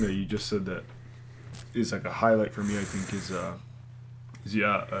 Something that you just said that is like a highlight for me, I think, is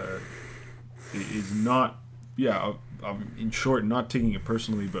not, in short, not taking it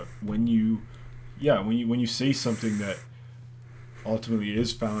personally, but when you say something that ultimately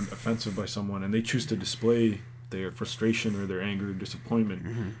is found offensive by someone and they choose to display their frustration or their anger or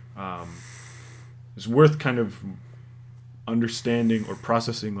disappointment, it's worth kind of understanding or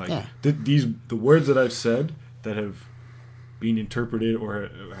processing the words that I've said that have been interpreted or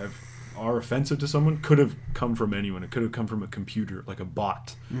are offensive to someone could have come from anyone. It could have come from a computer, like a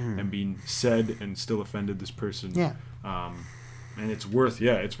bot, and being said and still offended this person. Yeah. And it's worth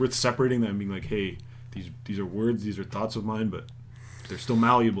separating that and being like, hey, these are words, these are thoughts of mine, but they're still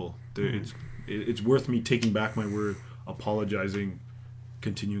malleable. It's worth me taking back my word, apologizing,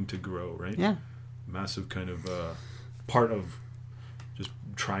 continuing to grow, right? Yeah. Massive kind of part of just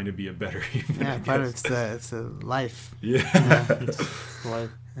trying to be a better human. Yeah, part of it's a life. Yeah. Life.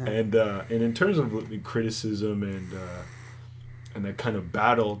 And in terms of criticism and that kind of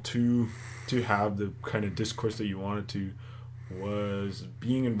battle to have the kind of discourse that you wanted to, was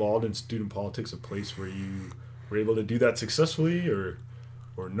being involved in student politics a place where you were able to do that successfully or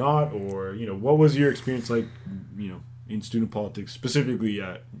not, or what was your experience like in student politics, specifically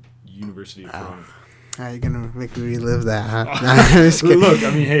at University of Toronto? You're gonna make me relive that, huh? No, look,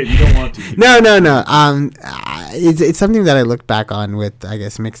 I mean, hey, if you don't want to. No. It's something that I look back on with, I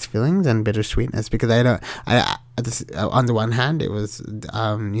guess, mixed feelings and bittersweetness, because on the one hand, it was,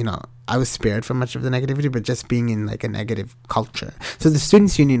 I was spared from much of the negativity, but just being in like a negative culture. So the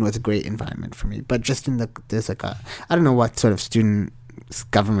Students' Union was a great environment for me, but just there's like I don't know what sort of student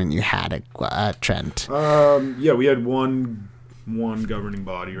government you had at Trent. We had one governing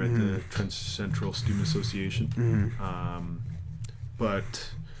body, right? The Trent Central Student Association.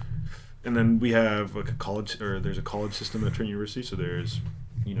 And then we have like a college, or there's a college system at Trent University, so there's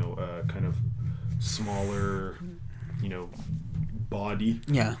a kind of smaller body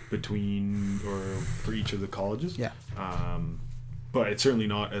between or for each of the colleges. But it's certainly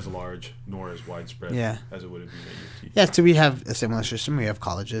not as large nor as widespread as it would have been at UT. Yeah, so we have a similar system. We have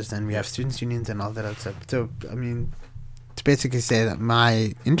colleges, and we have students' unions and all that other stuff. So, I mean, to basically say that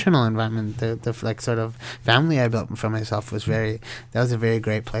my internal environment, the like sort of family I built for myself was that was a very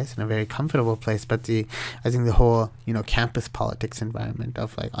great place and a very comfortable place. But I think the whole, campus politics environment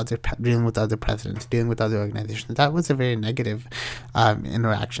of like dealing with other presidents, dealing with other organizations, that was a very negative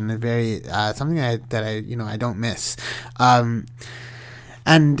interaction, and very something that I don't miss.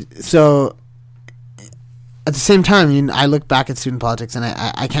 And so at the same time, I look back at student politics and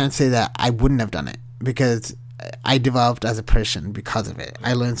I can't say that I wouldn't have done it, because I developed as a person because of it.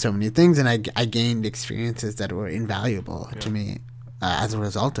 I learned so many things, and I gained experiences that were invaluable to me as a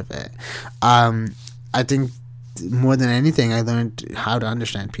result of it. I think more than anything, I learned how to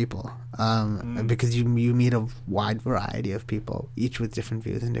understand people, because you meet a wide variety of people, each with different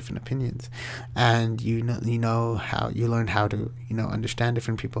views and different opinions, and you learn how to understand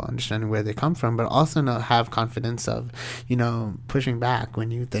different people, understanding where they come from, but also have confidence of pushing back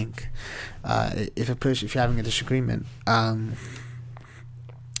when you think if you're having a disagreement.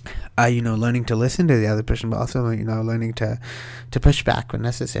 Learning to listen to the other person, but also learning to push back when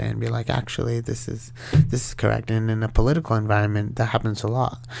necessary and be like, actually, this is correct. And in a political environment, that happens a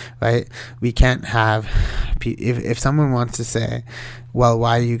lot, right? We can't have if someone wants to say, well,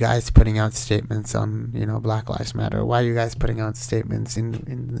 why are you guys putting out statements on Black Lives Matter? Why are you guys putting out statements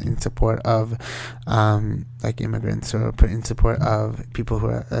in support of like immigrants, or in support of people who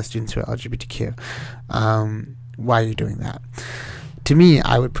are students who are LGBTQ? Why are you doing that? to me,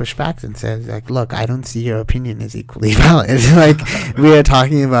 I would push back and say, like, look, I don't see your opinion as equally valid. Like, we are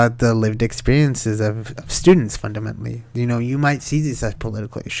talking about the lived experiences of students, fundamentally. You know, you might see these as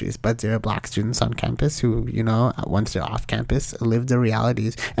political issues, but there are black students on campus who, you know, once they're off campus, live the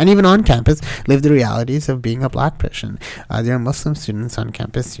realities, and even on campus, live the realities of being a black person. There are Muslim students on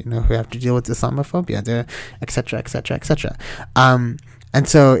campus, you know, who have to deal with Islamophobia, there, etc., etc., etc. And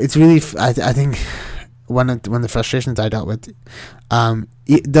so it's really, I think, one of the frustrations I dealt with,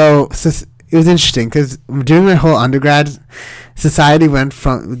 it was interesting because during my whole undergrad, society went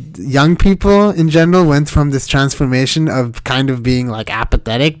from, young people in general went from this transformation of kind of being like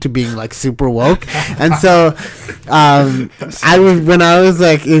apathetic to being like super woke. And so when I was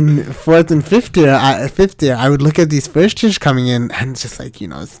like in fourth and fifth year, I would look at these first years coming in and just like, you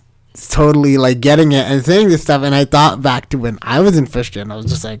know, it's totally like getting it and saying this stuff. And I thought back to when I was in first year and I was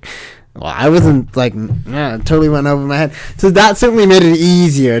just like, well, I wasn't like, yeah, it totally went over my head. So that certainly made it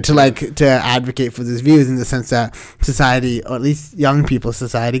easier to advocate for these views, in the sense that society, or at least young people's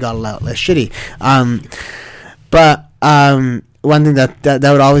society, got a lot less shitty. But one thing that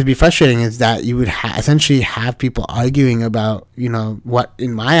would always be frustrating is that you would essentially have people arguing about, you know, what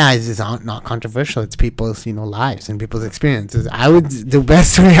in my eyes is not controversial. It's people's, you know, lives and people's experiences. The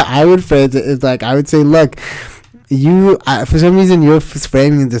best way I would phrase it is like, I would say, look, you, for some reason, you're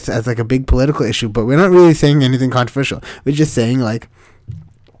framing this as like a big political issue, but we're not really saying anything controversial. We're just saying like,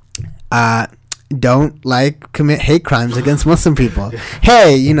 don't like commit hate crimes against Muslim people.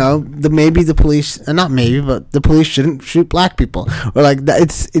 Hey, you know, maybe the police, not maybe, but the police shouldn't shoot black people, or like that.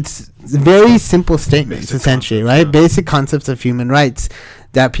 It's very simple statements, basic essentially, concepts, right? Yeah. Basic concepts of human rights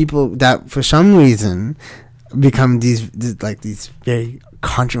that for some reason become these very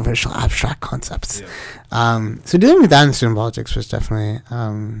controversial abstract concepts. Yeah. So dealing with that in student politics was definitely,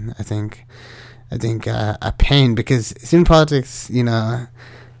 I think a pain, because student politics, you know,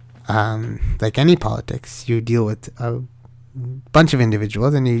 like any politics, you deal with a bunch of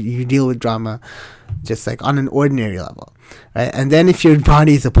individuals, and you deal with drama just like on an ordinary level, right? And then if your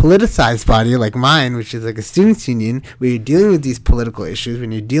body is a politicized body like mine, which is like a students' union, where you're dealing with these political issues,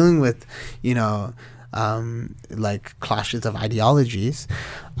 when you're dealing with, you know, like clashes of ideologies,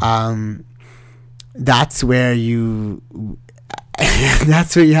 that's where you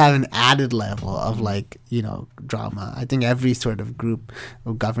have an added level of, like, you know, drama. I think every sort of group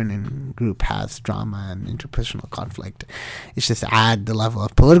or governing group has drama and interpersonal conflict. It's just add the level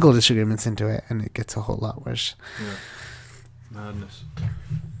of political disagreements into it, and it gets a whole lot worse. Yeah. Madness.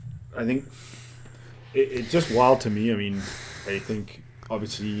 I think it's just wild to me. I mean, I think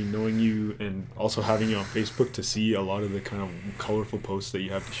obviously knowing you and also having you on Facebook, to see a lot of the kind of colorful posts that you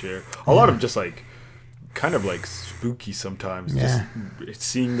have to share, a lot of just like kind of like spooky sometimes, just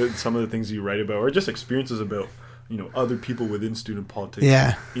seeing some of the things you write about, or just experiences about, you know, other people within student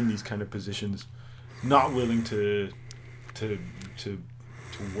politics in these kind of positions, not willing to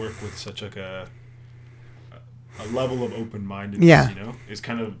work with such like a level of open-mindedness, you know, is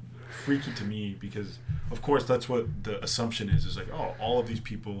kind of freaky to me, because of course that's what the assumption is like, oh, all of these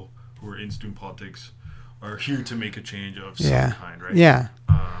people who are in student politics are here to make a change of some kind, right? Yeah.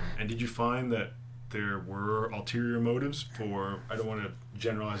 And did you find that there were ulterior motives for, I don't want to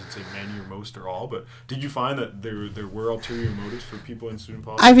generalize and say many or most or all, but did you find that there were ulterior motives for people in student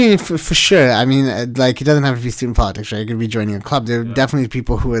politics? I mean, for sure. I mean, like, it doesn't have to be student politics, right? It could be joining a club. There are definitely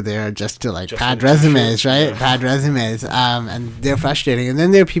people who are there just to, like, pad resumes, right? Yeah. Pad resumes. And they're frustrating. And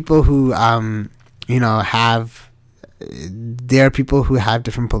then there are people who, you know, there are people who have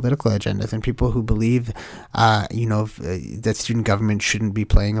different political agendas, and people who believe, you know, that student government shouldn't be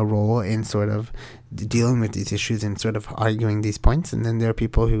playing a role in sort of dealing with these issues and sort of arguing these points. And then there are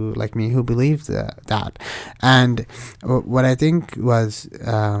people who, like me, who believe that. And what I think was,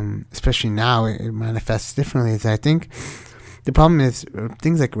 especially now, it manifests differently, is I think the problem is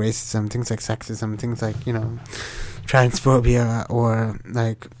things like racism, things like sexism, things like, you know, transphobia, or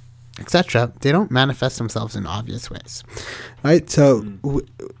like, etc. They don't manifest themselves in obvious ways, right? So,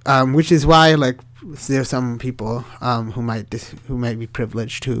 which is why, like, there are some people who might be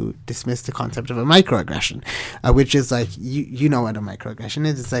privileged to dismiss the concept of a microaggression, which is like, you know what a microaggression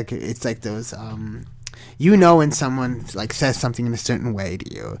is. It's like those you know, when someone like says something in a certain way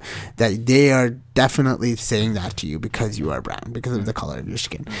to you, that they are definitely saying that to you because you are brown, because of the color of your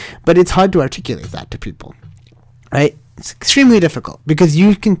skin, but it's hard to articulate that to people, right? It's extremely difficult because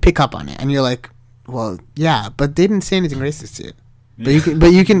you can pick up on it, and you're like, well, yeah, but they didn't say anything racist to you.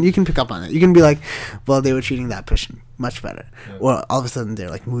 But you can pick up on it. You can be like, well, they were treating that person much better, or all of a sudden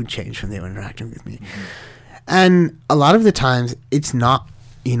their like mood changed when they were interacting with me. And a lot of the times it's not,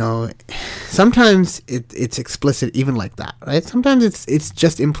 you know, sometimes it's explicit even like that, right? Sometimes it's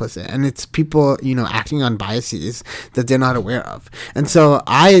just implicit, and it's people, acting on biases that they're not aware of. And so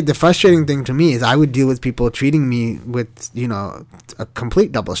the frustrating thing to me is I would deal with people treating me with, a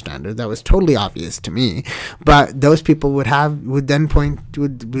complete double standard that was totally obvious to me, but those people would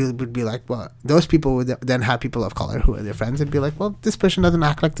be like, well, those people would then have people of color who are their friends and be like, well, this person doesn't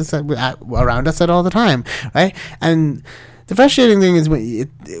act like this around us at all the time, right? And the frustrating thing is when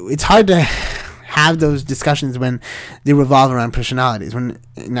it's hard to have those discussions when they revolve around personalities, when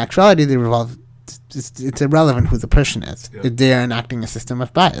in actuality it's irrelevant who the person is. Yeah. They're enacting a system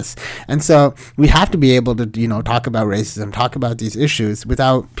of bias. And so we have to be able to, talk about racism, talk about these issues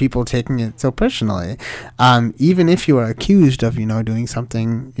without people taking it so personally. Even if you are accused of, doing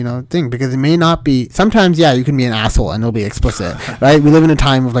something, because it may not be, sometimes, you can be an asshole and it'll be explicit, right? We live in a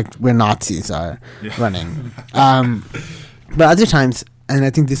time of where Nazis are running. But other times, and I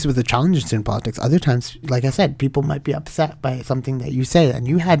think this was the challenge in student politics, other times, like I said, people might be upset by something that you say, and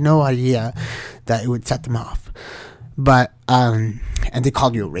you had no idea that it would set them off. But, and they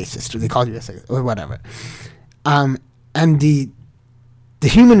called you a racist, or they called you or whatever. And the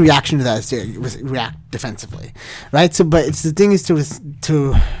human reaction to that is to react defensively, right? So, but the thing is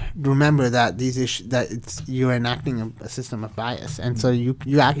to remember that these issues, that you're enacting a system of bias, and so you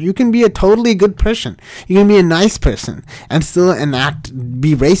can be a totally good person, you can be a nice person, and still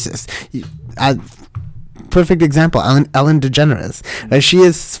be racist. Perfect example, Ellen DeGeneres. She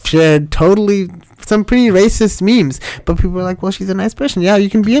has shared totally some pretty racist memes, but people are like, well, she's a nice person. Yeah, you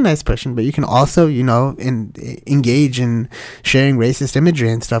can be a nice person, but you can also, engage in sharing racist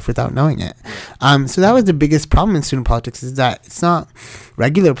imagery and stuff without knowing it. So that was the biggest problem in student politics, is that it's not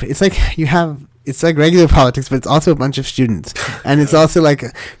regular. It's like it's like regular politics, but it's also a bunch of students. And it's also like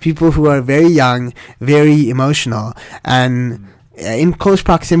people who are very young, very emotional, and in close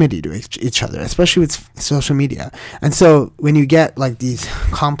proximity to each other, especially with social media. And so when you get these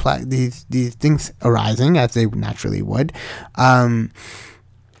complex, these things arising, as they naturally would,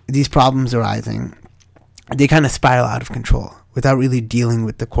 these problems arising, they kind of spiral out of control without really dealing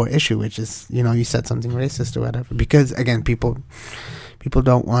with the core issue, which is, you said something racist or whatever. Because again, people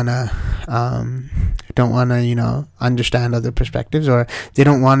don't want to understand other perspectives, or they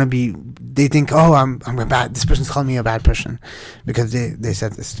don't want to they think, oh, I'm a bad, this person's calling me a bad person because they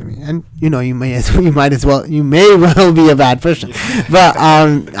said this to me. And you may well be a bad person. But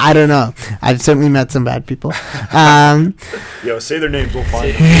I don't know, I've certainly met some bad people. Say their names, we'll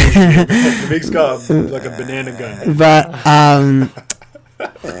find them. The big Scott like a banana gun.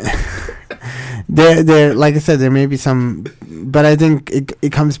 But there, like I said, there may be some, but I think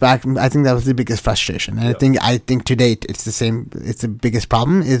it comes back. I think that was the biggest frustration, and I think to date it's the same. It's the biggest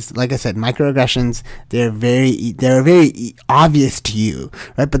problem is, like I said, microaggressions. They're very obvious to you,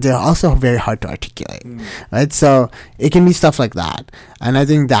 right? But they're also very hard to articulate, right? So it can be stuff like that, and I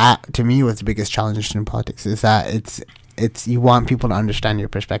think that to me was the biggest challenge in politics, is that it's you want people to understand your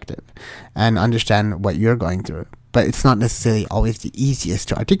perspective and understand what you're going through. But it's not necessarily always the easiest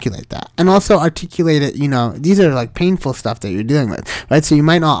to articulate that. And also articulate it, these are painful stuff that you're dealing with, right? So you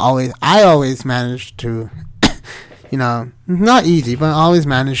might not always, I always manage to, not easy, but I always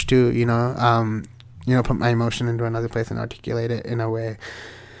manage to, put my emotion into another place and articulate it in a way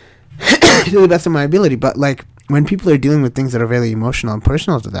to the best of my ability. But when people are dealing with things that are very emotional and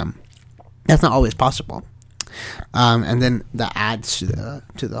personal to them, that's not always possible. And then that adds to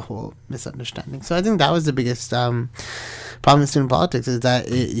the whole misunderstanding. So I think that was the biggest problem in student politics, is that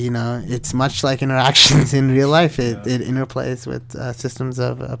it's much like interactions in real life. It interplays with systems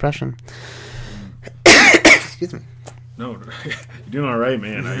of oppression. Excuse me. No, you're doing all right,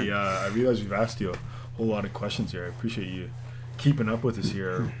 man. I realize we've asked you a whole lot of questions here. I appreciate you keeping up with us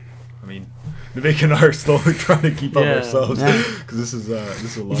here. I mean, Vivek and I are slowly trying to keep up ourselves, because this is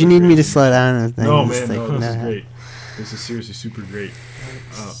a lot. If you need me to slow down, no, man, this is great. This is seriously super great.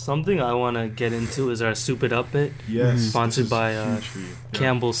 Something I want to get into is our Soup It Up bit. Yes, sponsored by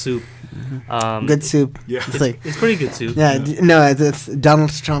Campbell Soup. Good soup. Yeah, it's pretty good soup. Yeah, no,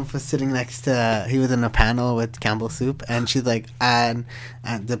 Donald Trump was sitting next to. He was in a panel with Campbell Soup, and she's like, and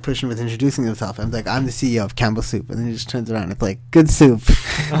the person was introducing himself. I was like, I'm the CEO of Campbell Soup, and then he just turns around. It's like, good soup.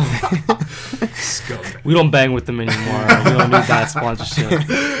 We don't bang with them anymore. We don't need that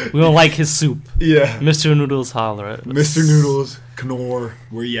sponsorship. We don't like his soup. Yeah, Mr. Noodles, holler at us. Mr. Noodles, Knorr,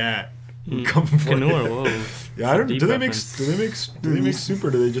 where you at? We're coming for Knorr, you. whoa. Yeah, I don't. Do they make soup, or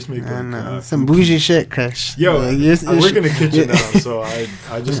do they just make some bougie shit, Krish? Yo, I work in a kitchen now, so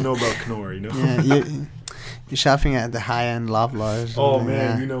I just know about Knorr. Yeah, you're shopping at the high end Loblaws. Oh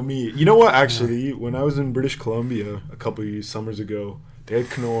man, you know me. You know what? Actually, when I was in British Columbia a couple of summers ago, They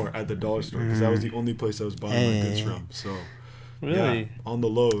had Knorr at the dollar store because that was the only place I was buying my goods Hey. from. So Really? yeah, on the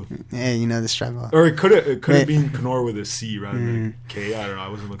low. Yeah, you know the struggle. Or it could have Wait. been Knorr with a C rather than a K. I don't know. I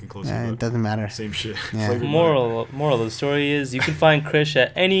wasn't looking closely. Yeah, it but doesn't matter. same shit. Yeah. Flavored Moral of the story is you can find Krish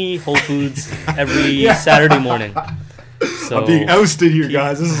at any Whole Foods every Saturday morning. So I'm being ousted here,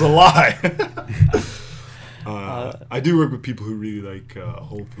 guys. This is a lie. I do work with people who really like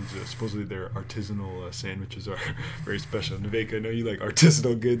Whole Foods. Supposedly their artisanal sandwiches are very special. Niveka, I know you like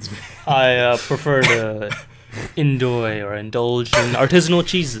artisanal goods. I prefer to enjoy or indulge in artisanal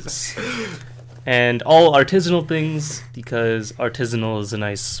cheeses and all artisanal things because artisanal is a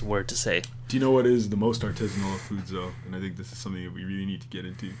nice word to say. Do you know what is the most artisanal of foods, though? And I think this is something that we really need to get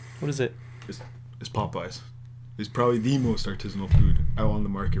into. What is it? It's Popeyes. It's probably the most artisanal food out on the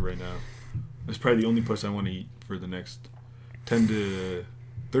market right now. It's probably the only place I want to eat for the next 10 to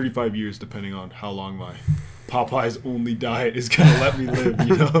 35 years, depending on how long my Popeyes only diet is going to let me live,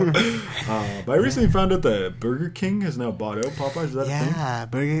 you know? But I recently found out that Burger King has now bought out Popeyes. Is that a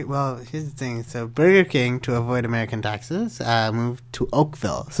thing? Yeah, Well, here's the thing. So Burger King, to avoid American taxes, moved to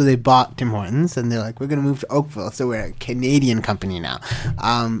Oakville. So they bought Tim Hortons, and they're like, we're going to move to Oakville. So we're a Canadian company now.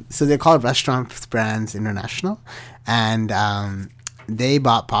 So they're called Restaurant Brands International, and they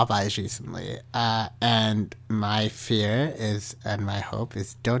bought Popeyes recently. And my fear is, and my hope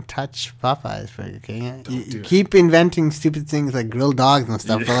is, don't touch Popeyes, Burger King. You keep inventing stupid things like grilled dogs and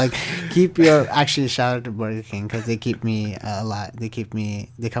stuff, but like keep your, actually shout out to Burger King because they keep me alive. They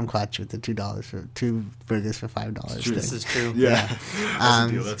come clutch with the $2 for 2 burgers for $5. This is true. Yeah. That's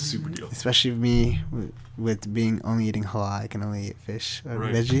a deal. That's a super deal. Especially me with being only eating halal, I can only eat fish or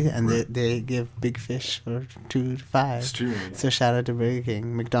Right. veggie, and Right. they give big fish for $2 to $5. It's true, man. So shout out to Burger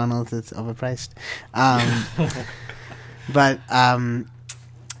King. McDonald's, it's overpriced. But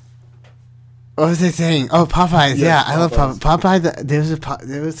what was I saying? Oh, Popeyes. Yeah, I love Popeyes.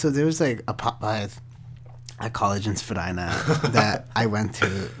 There was like a Popeyes at college in Spadina that I went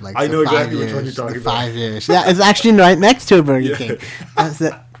to. Like I for know 5 exactly which years, one you're talking the about. 5 years. Yeah, it's actually right next to a Burger Yeah. King.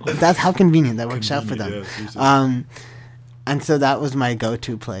 That's how convenient that works out for them. Convenient, yeah, seriously. And so that was my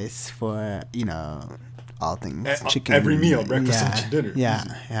go-to place for, you know, all things chicken. Every meal, breakfast, lunch, and dinner. Yeah,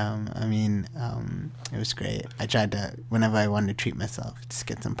 Easy. I mean, it was great. I tried to, whenever I wanted to treat myself, just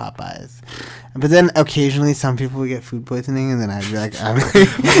get some Popeyes. But then occasionally some people would get food poisoning, and then I'd be like, I'm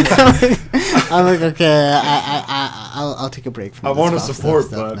like, okay, I'll take a break from I this want to pasta support,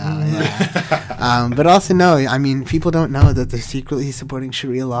 stuff but now, yeah. But also, no, I mean, people don't know that they're secretly supporting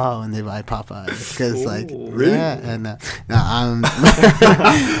Sharia law when they buy Popeyes. Because, like, really? yeah, and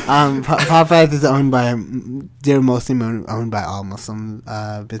Popeyes is owned by, they're mostly owned by all Muslim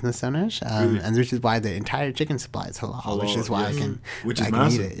business owners, Really? and which is why the entire chicken supply is halal, which is why yes. I can, Which I is can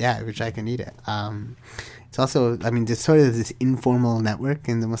massive. eat it. Yeah, which I can eat it. It's also, I mean, there's sort of this informal network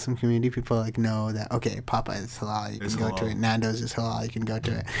in the Muslim community. People like know that, okay, Popeyes is halal, you It's can go to halal. it. Nando's is halal, you can go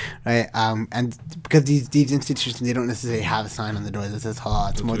to it, right? And because these institutions, they don't necessarily have a sign on the door that says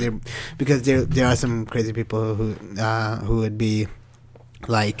halal. It's more Okay. because there are some crazy people who would be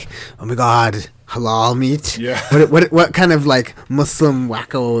like, oh my god, halal meat. Yeah. What kind of like Muslim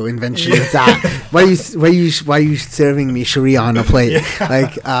wacko invention is that? Why are you serving me Sharia on a plate?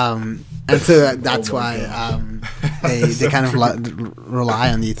 Like and so that's Oh my why they kind of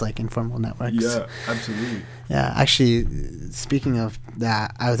rely on these like informal networks. Yeah, absolutely. Yeah, actually, speaking of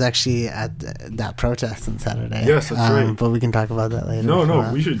that, I was actually at that protest on Saturday. Yes, that's right. But we can talk about that later.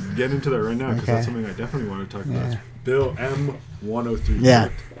 No, we should get into that right now because Okay. that's something I definitely want to talk about. Yeah. It's Bill M103. Yeah.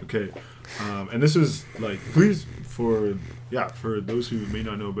 correct? Okay. And this is like, please, for those who may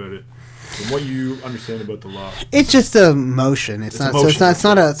not know about it, from what you understand about the law. It's just a motion. It's It's a not. motion, So it's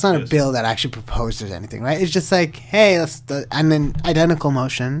not that's a yes. bill that actually proposes anything, right? It's just like, hey, and an identical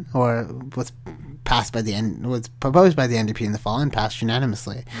motion or was passed by was proposed by the NDP in the fall and passed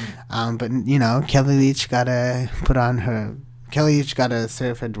unanimously. But you know, Kelly Leach gotta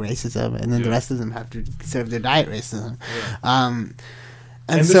serve her racism, and then the rest of them have to serve their diet racism. Yeah.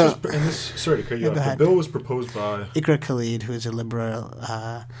 And so sorry to cut you go off. ahead. The bill was proposed by. Ikra Khalid, who is a liberal,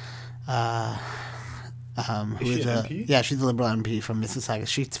 who Is is she an a MP? yeah, she's a liberal MP from Mississauga,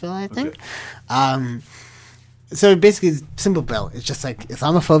 Streetsville, I think. Okay. So basically, it's a simple bill. It's just like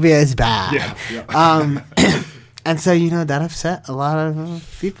Islamophobia is bad. Yeah. And so that upset a lot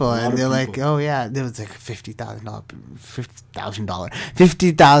of people, lot and of they're like, people. "Oh yeah, there was like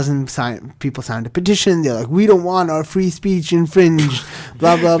 $50,000 people signed a petition. They're like, we don't want our free speech infringed,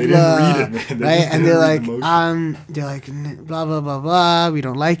 blah blah They blah, didn't read it, man. They right?" just And didn't they're read like, the blah blah blah blah, we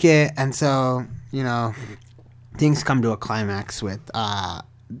don't like it, and so things come to a climax with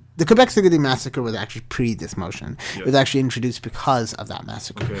the Quebec City massacre was actually pre this motion. Yeah. It was actually introduced because of that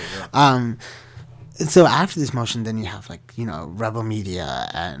massacre. Okay, yeah. So after this motion, then you have rebel media,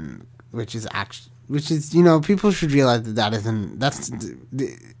 and which is people should realize that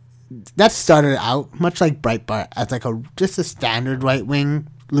started out much like Breitbart as just a standard right wing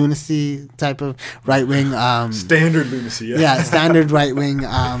lunacy type of right wing standard lunacy. yeah standard right wing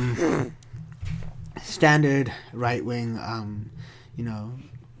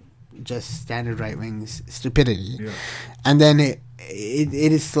just standard right wing stupidity, Yeah. and then it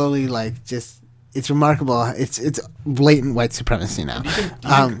is slowly it's remarkable. It's blatant white supremacy now. Do you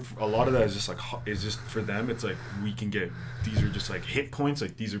think a lot of that is just for them? It's like we can get these are just like hit points.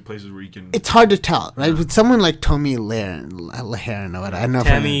 Like these are places where you can. It's hard to tell, right? With someone like Tommy Lahren or what I don't know. if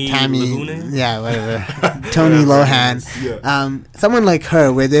Tammy Tammy, yeah, whatever. Tony Whatever Lohan. it is, yeah. Someone like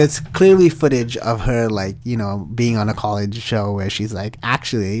her, where there's clearly footage of her, being on a college show where she's like,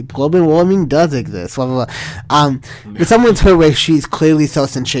 actually, global warming does exist. Blah blah blah. But someone's her where she's clearly so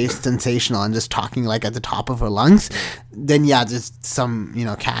sensational and just talking at the top of her lungs. Then there's some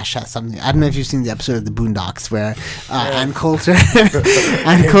Cash has something. I don't know if you've seen the episode of the Boondocks where Ann Coulter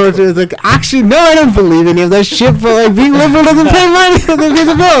is like, actually no, I don't believe any of that shit, but being liberal doesn't pay money, doesn't pay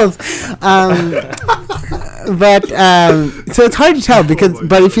the bills. But so it's hard to tell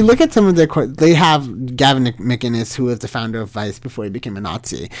but if you look at some of their they have Gavin McInnes, who was the founder of Vice before he became a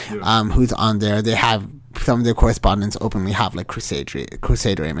Nazi, who's on there. They have some of their correspondents openly have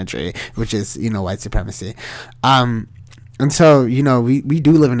crusader imagery, which is white supremacy. And so, we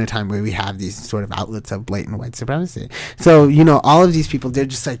do live in a time where we have these sort of outlets of blatant white supremacy. So, all of these people, they're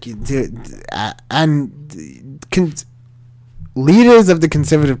just leaders of the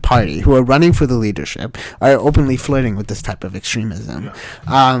Conservative Party who are running for the leadership are openly flirting with this type of extremism.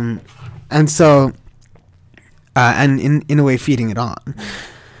 Yeah. And so, and in a way feeding it on.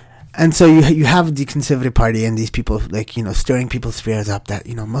 And so you have the Conservative Party and these people stirring people's fears up that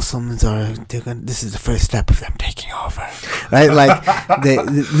Muslims this is the first step of them taking over, right?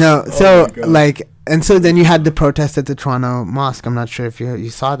 And so then you had the protest at the Toronto Mosque. I'm not sure if you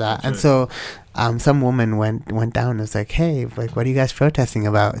saw that. And so some woman went down and was like, hey, what are you guys protesting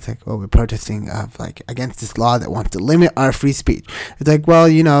about? It's like, oh, we're protesting against this law that wants to limit our free speech. It's like, well,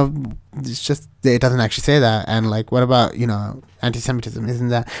 it's just it doesn't actually say that. And what about anti-Semitism? Isn't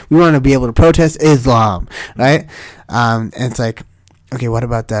that we want to be able to protest Islam, right? And it's like, okay, what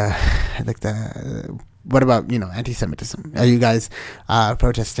about what about anti-Semitism? Are you guys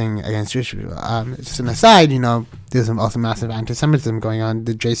protesting against Jewish people? Just an aside, there's also massive anti-Semitism going on.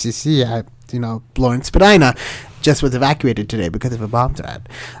 The JCC at Lawrence Spadina just was evacuated today because of a bomb threat.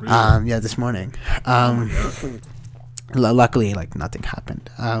 Really? This morning. Luckily, nothing happened.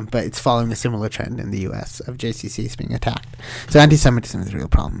 But it's following a similar trend in the U.S. of JCCs being attacked. So anti-Semitism is a real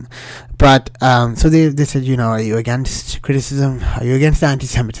problem. But so they said, are you against criticism? Are you against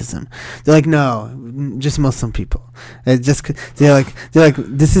anti-Semitism? They're like, no, just Muslim people. They're like,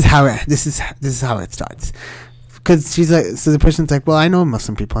 this is how it starts. Because she's like, so the person's like, well, I know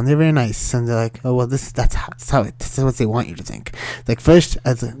Muslim people and they're very nice, and they're like, oh well, this is what they want you to think. First,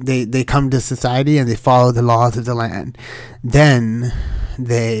 as they come to society and they follow the laws of the land, then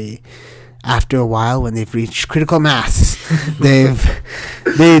after a while, when they've reached critical mass, they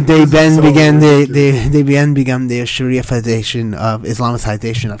then begin their Shariaization of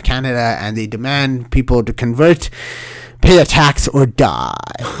Islamicization of Canada, and they demand people to convert, pay a tax, or die.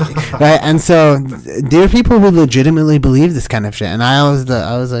 Right? And so there are people who legitimately believe this kind of shit. And I was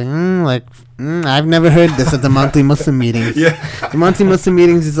like, I've never heard this at the monthly Muslim meetings. Yeah. The monthly Muslim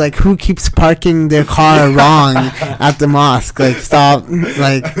meetings is who keeps parking their car wrong at the mosque? Stop. Who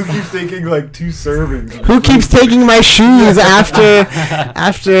keeps taking 2 servings? Who keeps taking my shoes after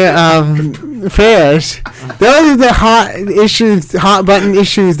prayers? Those are the hot button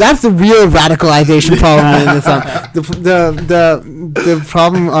issues. That's the real radicalization problem in Islam. The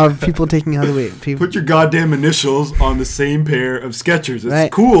problem of people taking other way. Put your goddamn initials on the same pair of Skechers. It's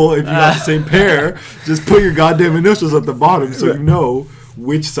Right. cool if you got the same pair. Just put your goddamn initials at the bottom so you know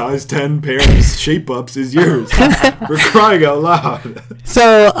which size 10 pair of shape-ups is yours. We're crying out loud.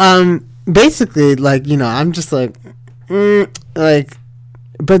 So, basically, I'm just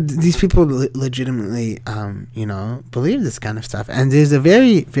but these people legitimately, believe this kind of stuff. And there's a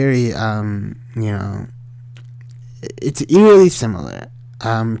very, very, it's eerily similar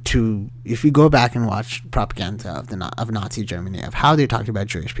to, if you go back and watch propaganda of Nazi Germany, of how they talked about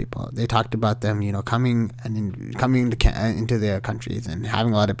Jewish people. They talked about them, coming into their countries and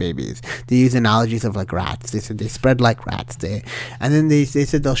having a lot of babies. They use analogies of rats. They said they spread like rats. And then they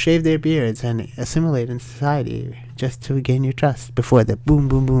said they'll shave their beards and assimilate in society, just to gain your trust before the boom,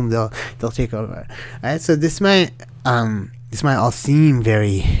 boom, boom, they'll take over. Right? So this might all seem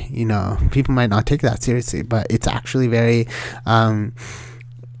very, people might not take that seriously, but it's actually very,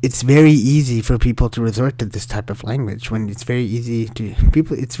 it's very easy for people to resort to this type of language when it's very easy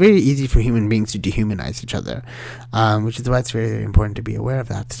for human beings to dehumanize each other, which is why it's very, very important to be aware of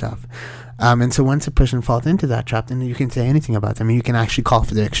that stuff. And so once a person falls into that trap, then you can say anything about them. You can actually call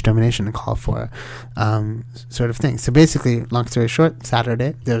for their extermination and call for sort of things. So basically, long story short,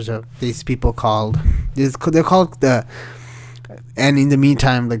 Saturday, these people they're called the... And in the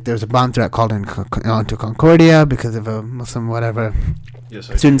meantime, like, there's a bomb threat called onto Concordia because of a Muslim whatever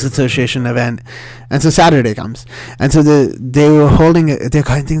Students Association event. And so Saturday comes, and so they were holding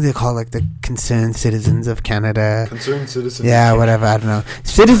I think they call like the Concerned Citizens of Canada. Concerned Citizens. Yeah, whatever. I don't know.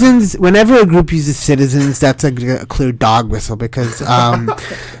 Citizens. Whenever a group uses citizens, that's a clear dog whistle because there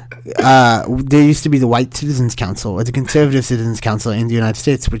used to be the White Citizens Council or the Conservative Citizens Council in the United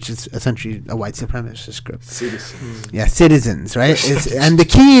States, which is essentially a white supremacist group. Citizens. Yeah, citizens, right? And the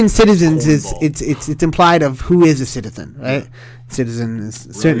key in citizens is it's implied of who is a citizen, right? Citizen is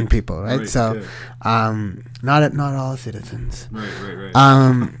certain people, right? So, not all citizens.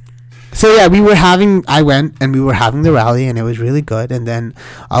 Right. So yeah, I went and we were having the rally and it was really good. And then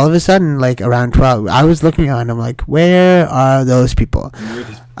all of a sudden, like around 12, I was looking around and I'm like, where are those people?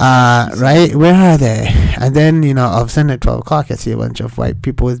 Right? Where are they? And then, all of a sudden at 12 o'clock, I see a bunch of white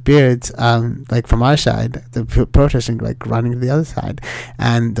people with beards, like from our side, the protesting, like running to the other side.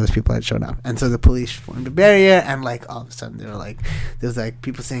 And those people had shown up. And so the police formed a barrier and like all of a sudden there was like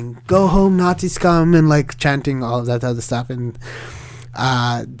people saying, go home, Nazi scum, and like chanting all of that other stuff. And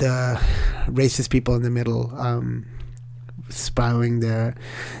the racist people in the middle spouting their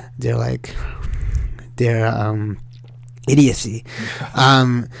idiocy.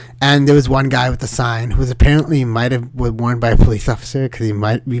 And there was one guy with a sign who was apparently might have was warned by a police officer because he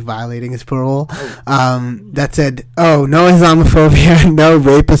might be violating his parole, that said, no Islamophobia, no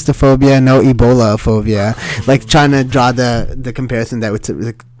rapistophobia, no Ebola-phobia, like trying to draw the comparison that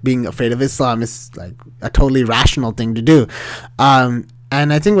like, being afraid of Islam is like a totally rational thing to do.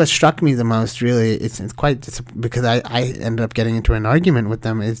 And I think what struck me the most, really, it's because I ended up getting into an argument with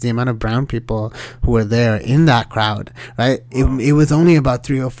them, is the amount of brown people who were there in that crowd, right? It was only about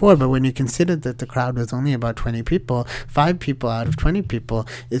 3 or 4, but when you consider that the crowd was only about 20 people, 5 people out of 20 people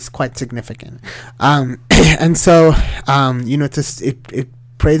is quite significant. And so, it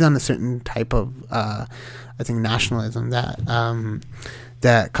preys on a certain type of, I think, nationalism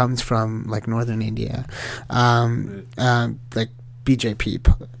that comes from, like, northern India, like BJP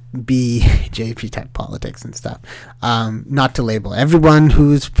type politics and stuff. Not to label everyone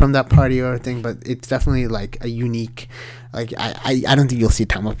who's from that party or thing, but it's definitely like a unique, like I don't think you'll see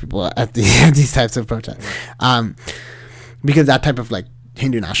Tamil people at these types of protests, because that type of like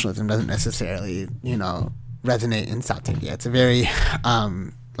Hindu nationalism doesn't necessarily resonate in South India. It's a very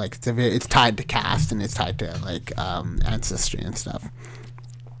it's tied to caste and it's tied to like ancestry and stuff.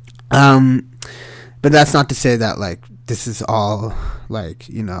 But that's not to say that like this is all like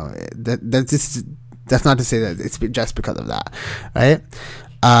that's not to say that it's just because of that, right?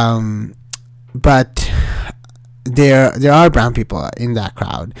 But there are brown people in that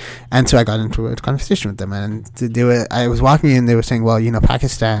crowd, and so I got into a conversation with them, and I was walking in, they were saying, well,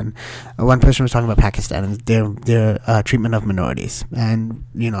 Pakistan. One person was talking about Pakistan and their treatment of minorities, and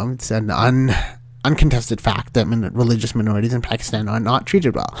it's an uncontested fact that religious minorities in Pakistan are not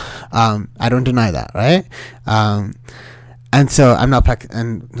treated well. I don't deny that, right? And so I'm not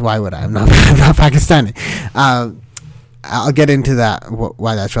and why would I? I'm not Pakistani. I'll get into that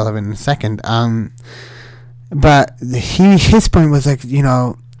why that's relevant in a second. But his point was like,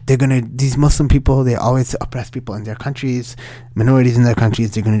 these Muslim people, they always oppress people in their countries, minorities in their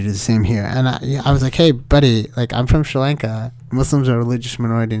countries, they're going to do the same here. And I was like, hey, buddy, like I'm from Sri Lanka. Muslims are a religious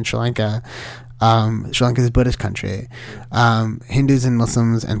minority in Sri Lanka. Sri Lanka is a Buddhist country. Hindus and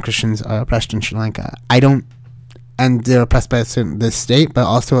Muslims and Christians are oppressed in Sri Lanka. And they're oppressed by this state, but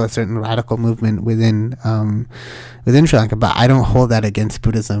also a certain radical movement within Sri Lanka. But I don't hold that against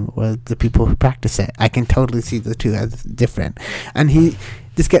Buddhism or the people who practice it. I can totally see the two as different. And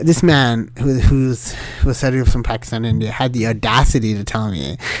this man who was said from Pakistan and India had the audacity to tell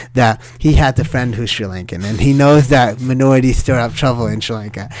me that he had a friend who's Sri Lankan and he knows that minorities stir up trouble in Sri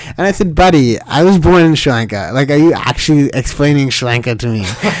Lanka. And I said, buddy, I was born in Sri Lanka. Like, are you actually explaining Sri Lanka to me?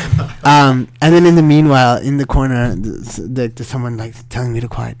 And then in the meanwhile, in the corner, there's someone like telling me to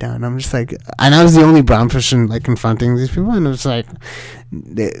quiet down. I'm just like, and I was the only brown person like confronting these people, and I was like,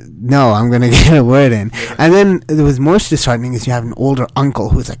 no, I'm going to get a word in. And then it was most disheartening is you have an older uncle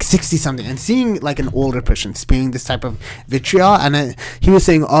who's like 60 something and seeing like an older person spewing this type of vitriol. And he was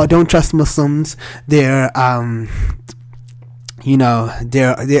saying, oh, don't trust Muslims. They're,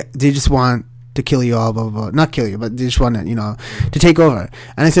 they just want to kill you all, blah, blah, blah. Not kill you, but they just want to, to take over.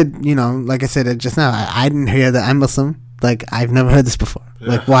 And I said, like I said just now, I didn't hear that I'm Muslim. Like, I've never heard this before.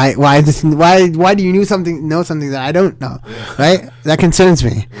 Yeah. Like, why do you know something that I don't know? Yeah. Right? That concerns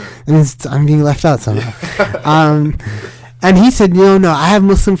me. Yeah. And I'm being left out somehow. And he said, no, I have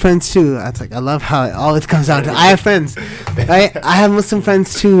Muslim friends too. I was like, I love how it always comes down to, I have friends, right? I have Muslim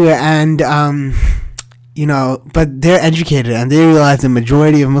friends too. And, but they're educated and they realize the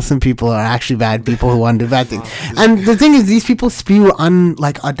majority of Muslim people are actually bad people who want to do bad things. And the thing is, these people spew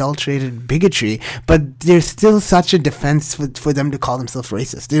adulterated bigotry, but there's still such a defense for them to call themselves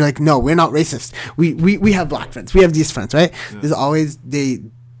racist. They're like, no, we're not racist. We have black friends. We have these friends, right? Yeah. There's always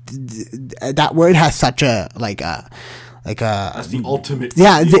that word has such a that's the ultimate.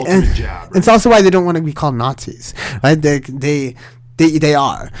 Yeah, the ultimate jab. Right? It's also why they don't want to be called Nazis, right? They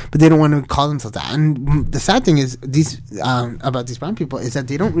are, but they don't want to call themselves that. And the sad thing is about these brown people is that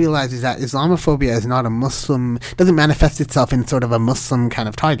they don't realize is that Islamophobia is not a Muslim, doesn't manifest itself in sort of a Muslim kind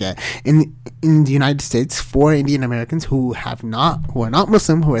of target. In the United States, 4 Indian Americans who are not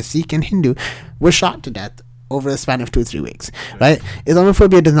Muslim, who are Sikh and Hindu, were shot to death over a span of 2 or 3 weeks, right?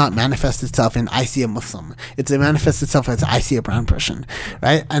 Islamophobia does not manifest itself in I see a Muslim. It manifests itself as I see a brown person,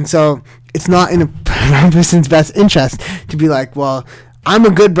 right? And so it's not in a brown person's best interest to be like, well, I'm a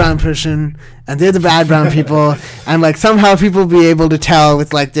good brown person and they're the bad brown people, and like somehow people be able to tell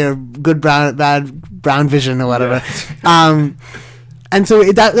with like their good bad brown vision or whatever. Yeah. And so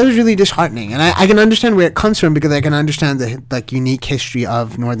that was really disheartening, and I can understand where it comes from because I can understand the like unique history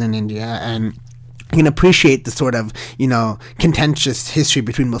of northern India, and you can appreciate the sort of, contentious history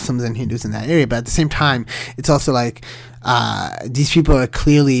between Muslims and Hindus in that area. But at the same time, it's also like these people are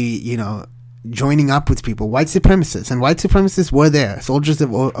clearly, joining up with people, white supremacists. And white supremacists were there. Soldiers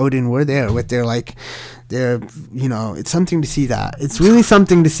of Odin were there with their, it's something to see that. It's really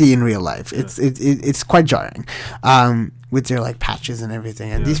something to see in real life. It's quite jarring. With their, patches and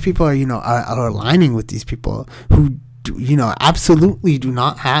everything. And these people are, are aligning with these people who, absolutely do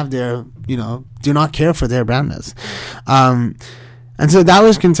not have their, do not care for their brownness. And so that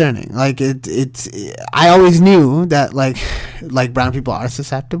was concerning. I always knew that like brown people are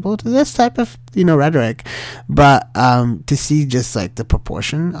susceptible to this type of, rhetoric, but to see just the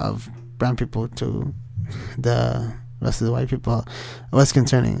proportion of brown people to the rest of the white people was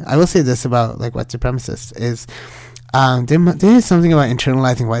concerning. I will say this about white supremacists is, there is something about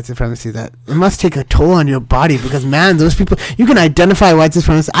internalizing white supremacy that it must take a toll on your body because, man, those people, you can identify white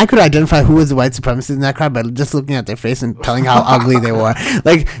supremacists. I could identify who was the white supremacist in that crowd by just looking at their face and telling how ugly they were.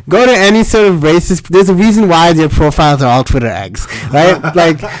 Go to any sort of racist, there's a reason why their profiles are all Twitter eggs, right?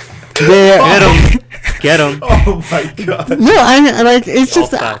 Get them. Oh my god. No, it's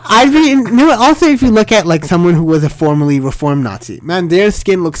just, also if you look at someone who was a formerly reformed Nazi, man, their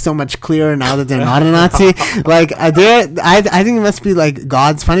skin looks so much clearer now that they're not a Nazi. I think it must be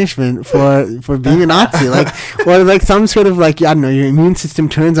God's punishment for being a Nazi, or some sort of I don't know, your immune system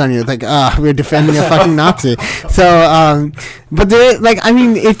turns on you, we're defending a fucking Nazi. So, but there,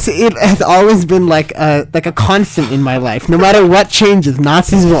 it has always been a constant in my life. No matter what changes,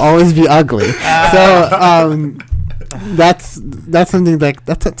 Nazis will always be ugly. So that's something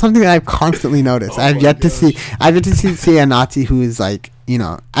that I've constantly noticed. I've yet to see a Nazi who is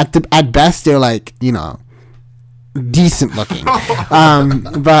at best they're decent looking,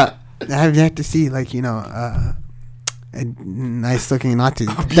 but I've yet to see a nice looking Nazi.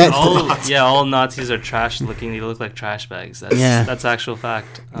 All Nazis are trash looking. They look like trash bags. That's actual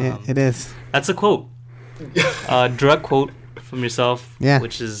fact. Yeah, it is. That's a quote, direct quote from yourself. Yeah,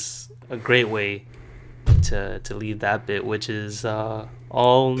 which is a great way to leave that bit, which is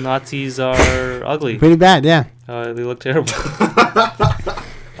all Nazis are ugly. Pretty bad, yeah. They look terrible.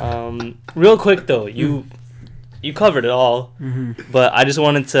 Real quick though, you covered it all, but I just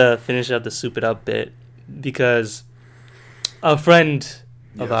wanted to finish up the soup it up bit because a friend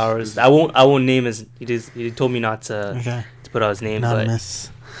of ours, I won't name his. He told me not to put out his name, Anonymous.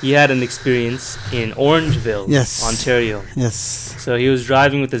 But he had an experience in Orangeville, Ontario. Yes. So he was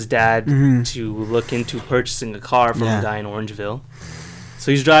driving with his dad to look into purchasing a car from a guy in Orangeville. So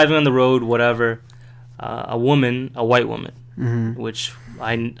he's driving on the road, whatever. A white woman, which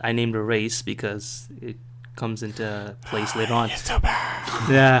I named her race because it comes into place later on. You're so bad.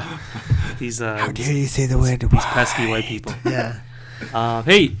 Yeah. How dare you say the word these pesky white people. Yeah.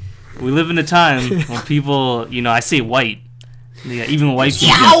 Hey, we live in a time when people, I say white. Yeah, even white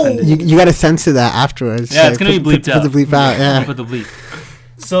people get offended. You gotta censor that afterwards. Yeah, it's gonna be bleeped out. Put the bleep out. Yeah. Put the bleep.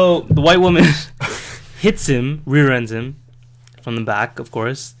 So the white woman hits him, rear ends him from the back, of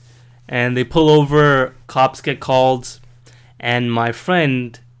course, and they pull over. Cops get called, and my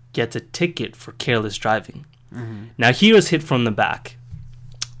friend gets a ticket for careless driving. Now he was hit from the back.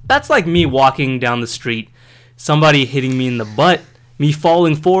 That's like me walking down the street, somebody hitting me in the butt, me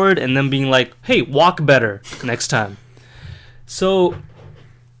falling forward, and then being like, "Hey, walk better next time." So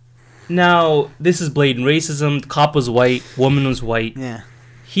now this is blatant racism. The cop was white, woman was white. Yeah.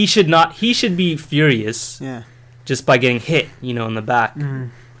 He should be furious Yeah. just by getting hit, in the back.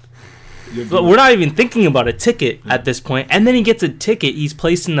 Yeah, But we're not even thinking about a ticket at this point. And then he gets a ticket. He's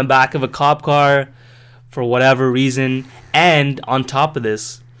placed in the back of a cop car for whatever reason. And on top of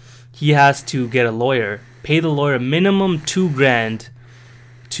this, he has to get a lawyer, pay the lawyer minimum $2,000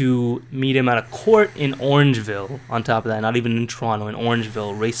 to meet him at a court in Orangeville. On top of that, not even in Toronto, in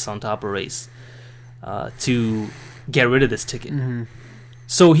Orangeville, race on top of race, to get rid of this ticket.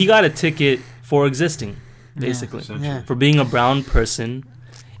 So he got a ticket for existing, basically, Yeah. for being a brown person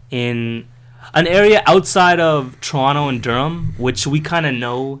in an area outside of Toronto and Durham, which we kind of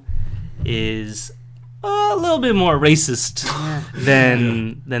know is a little bit more racist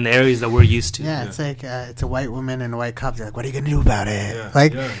than the areas that we're used to. Yeah, it's like it's a white woman and a white cop. They're like, "What are you gonna do about it?" Yeah,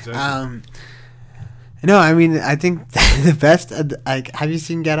 Like, yeah, exactly. no, I mean, I think the best. Like, have you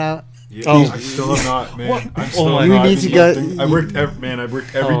seen Get Out? Yeah, Oh. I still have not, man. What? I'm still my not. God. I've You need been to go- looking- I worked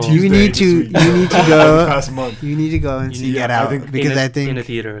every Oh. Tuesday. You need this to- week. you need to For go- the past month. You need to go and see Yeah, Get I Out think- because I think in a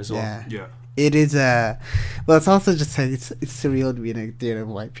theater as well. yeah, Yeah. it is a. Well, it's also just like it's surreal to be in a theater of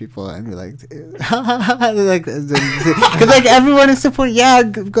white people and be like, like because like everyone is supporting. Yeah,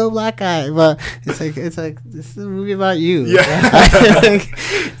 go black guy, but it's like this is a movie about you. Yeah. Like,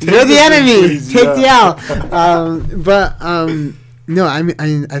 you're the enemy. Please, Take the yeah. L. No, I mean,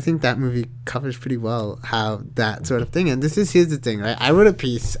 I think that movie covers pretty well how that sort of thing. And here's the thing, right? I wrote a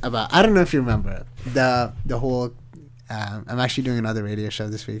piece about. I don't know if you remember the whole. I'm actually doing another radio show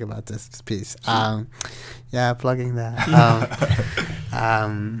this week about this piece. Yeah, plugging that.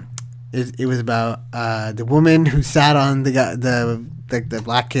 It was about the woman who sat on the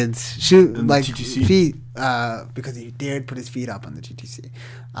black kid's shoe, the like TTC. feet, because he dared put his feet up on the TTC.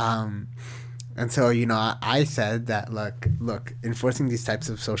 And so, I said that, look, enforcing these types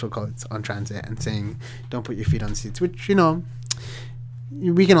of social codes on transit and saying, don't put your feet on seats, which,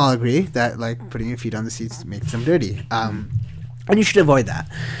 we can all agree that, like, putting your feet on the seats makes them dirty. And you should avoid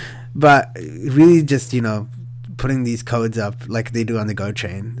that. But really just, putting these codes up like they do on the GO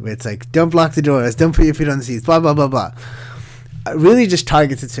train, where it's like, don't block the doors, don't put your feet on the seats, blah, blah, blah, blah. Really just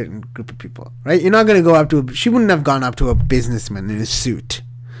targets a certain group of people, right? You're not going to go up to she wouldn't have gone up to a businessman in a suit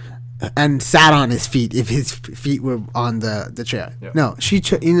and sat on his feet if his feet were on the chair. Yeah. No,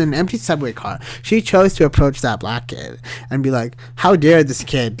 in an empty subway car, she chose to approach that black kid and be like, how dare this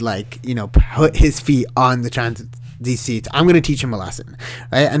kid, put his feet on these seats. I'm going to teach him a lesson,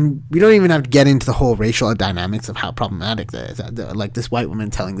 right? And we don't even have to get into the whole racial dynamics of how problematic that is. Like this white woman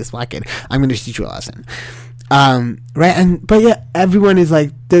telling this black kid, I'm going to teach you a lesson. Right? But yeah, everyone is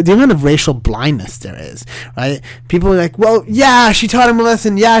like, the amount of racial blindness there is, right? People are like, well, yeah, she taught him a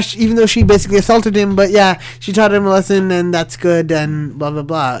lesson. Yeah, even though she basically assaulted him, but yeah, she taught him a lesson and that's good and blah, blah,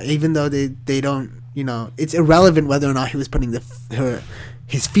 blah. Even though they don't, it's irrelevant whether or not he was putting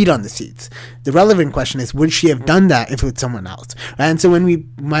his feet on the seats. The relevant question is, would she have done that if it was someone else? Right? And so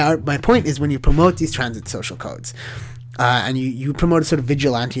my point is, when you promote these transit social codes, and you promote a sort of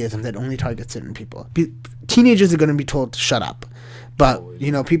vigilantism that only targets certain people. Teenagers are going to be told to shut up, but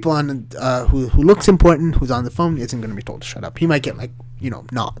people on who looks important, who's on the phone, isn't going to be told to shut up. He might get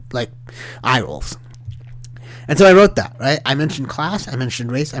not like eye rolls. And so I wrote that, right? I mentioned class, I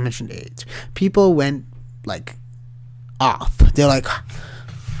mentioned race, I mentioned age. People went like off. They're like,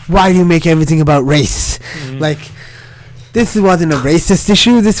 why do you make everything about race? Like, this wasn't a racist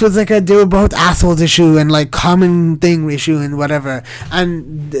issue. This was like they were both assholes issue and like common thing issue and whatever.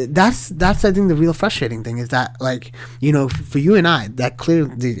 And that's I think the real frustrating thing is that, like, for you and I,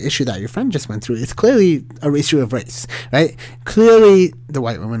 the issue that your friend just went through is clearly a issue of race, right? Clearly the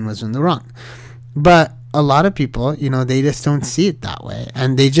white woman was in the wrong. But a lot of people, they just don't see it that way,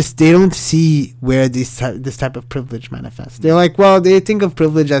 and they don't see where this type of privilege manifests. They're like, well, they think of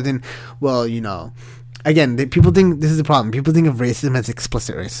privilege as in, well, again, people think this is the problem. People think of racism as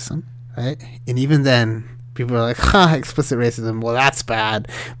explicit racism, right? And even then, people are like, explicit racism. Well, that's bad.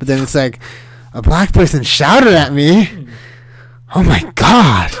 But then it's like, a black person shouted at me. Oh my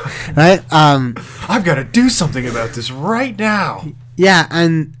God, right? I've got to do something about this right now. Yeah,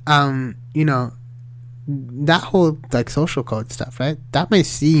 and that whole like social code stuff, right? That might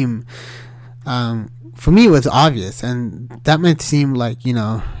seem, for me, it was obvious, and that might seem like, you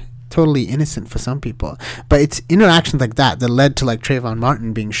know, totally innocent for some people, but it's interactions like that led to like Trayvon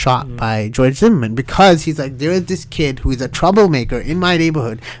Martin being shot by George Zimmerman, because he's like, there is this kid who is a troublemaker in my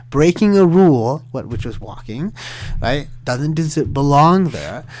neighborhood breaking a rule, which was walking, right? Doesn't belong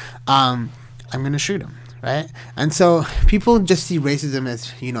there. I'm gonna shoot him, right? And so people just see racism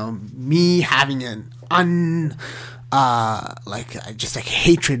as, you know, me having an just like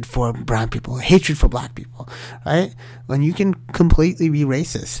hatred for brown people, hatred for black people, right? When you can completely be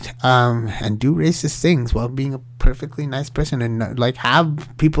racist and do racist things while being a perfectly nice person, and like have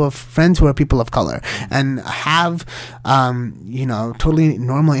friends who are people of color, and have you know, totally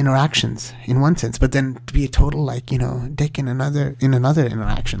normal interactions in one sense, but then to be a total like, you know, dick in another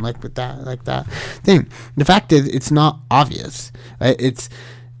interaction, like with that thing. The fact is, it's not obvious, right? It's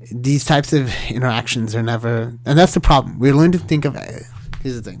these types of interactions are never, and that's the problem. We learn to think of,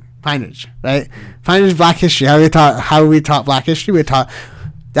 here's the thing, Pine Ridge, right? Pine Ridge Black history. How we taught Black history? We taught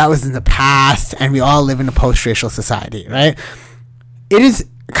that was in the past, and we all live in a post-racial society, right? It is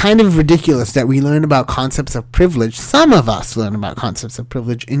kind of ridiculous that we learn about concepts of privilege. Some of us learn about concepts of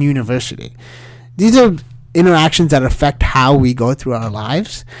privilege in university. These are interactions that affect how we go through our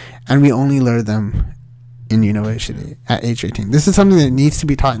lives, and we only learn them in university at age 18. This is something that needs to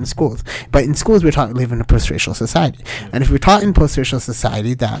be taught in schools. But in schools, we're taught to live in a post-racial society. And if we're taught in post-racial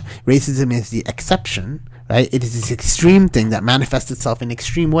society that racism is the exception, right? It is this extreme thing that manifests itself in an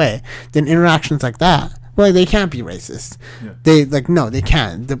extreme way, then interactions like that, well, they can't be racist. Yeah. They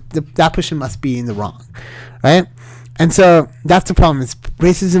can't. That person must be in the wrong, right? And so that's the problem. Is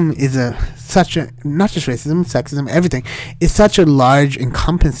racism is such a, not just racism, sexism, everything, is such a large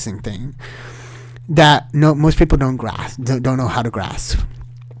encompassing thing that most people don't know how to grasp.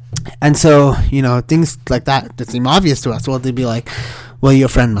 And so, you know, things like that seem obvious to us. Well, they'd be like, well, your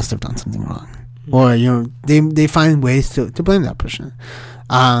friend must have done something wrong. Or, you know, they find ways to blame that person.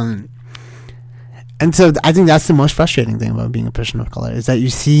 And so I think that's the most frustrating thing about being a person of color, is that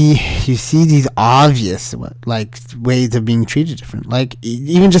you see these obvious like ways of being treated different. Like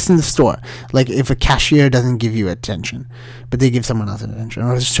even just in the store, like if a cashier doesn't give you attention, but they give someone else attention,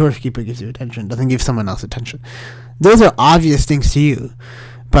 or a storekeeper gives you attention, doesn't give someone else attention. Those are obvious things to you,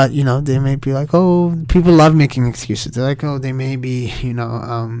 but you know they may be like, oh, people love making excuses. They're like, oh, they may be, you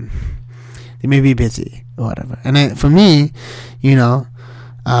know, they may be busy or whatever. And for me, you know,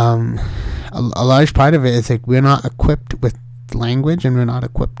 a large part of it is like we're not equipped with language, and we're not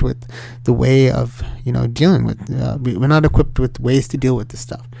equipped with the way of, you know, dealing with we're not equipped with ways to deal with this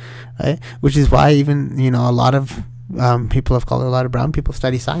stuff, right? Which is why even, you know, a lot of people of color, a lot of brown people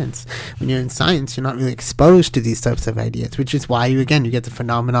study science. When you're in science, you're not really exposed to these types of ideas, which is why you get the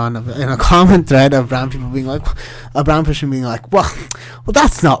phenomenon of, in a common thread of brown people being like, a brown person being like, well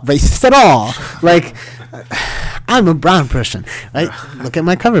that's not racist at all. Like, I'm a brown person, right? Look at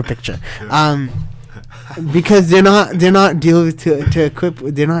my cover picture. Because they're not equipped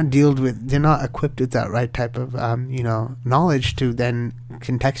with that right type of you know, knowledge to then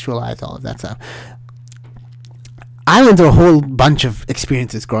contextualize all of that stuff. I went through a whole bunch of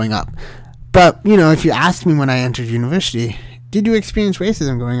experiences growing up, but you know, if you asked me when I entered university, did you experience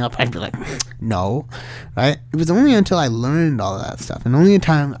racism growing up? I'd be like, no, right? It was only until I learned all of that stuff, and only a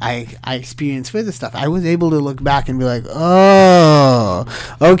time I experienced further stuff, I was able to look back and be like, oh,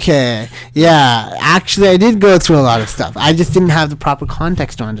 okay, yeah, actually I did go through a lot of stuff. I just didn't have the proper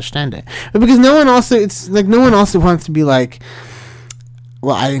context to understand it. But because no one also wants to be like,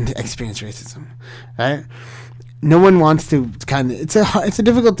 well, I didn't experience racism, right? No one wants to it's a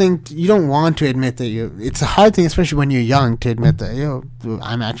difficult thing. You don't want to admit that it's a hard thing, especially when you're young, to admit that,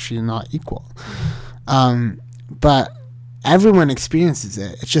 I'm actually not equal. But everyone experiences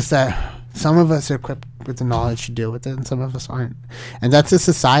it. It's just that some of us are equipped with the knowledge to deal with it, and some of us aren't. And that's a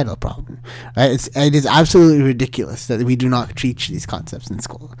societal problem, right? It is absolutely ridiculous that we do not teach these concepts in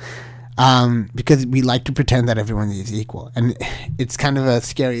school. Because we like to pretend that everyone is equal. And it's kind of a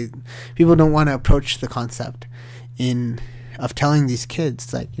scary, people don't want to approach the concept of telling these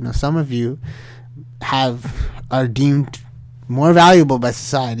kids, like, you know, some of you are deemed more valuable by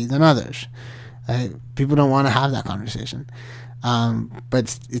society than others. People don't want to have that conversation.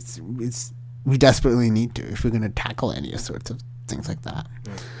 But we desperately need to, if we're going to tackle any sorts of things like that.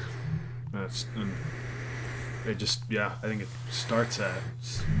 Yeah. I think it starts at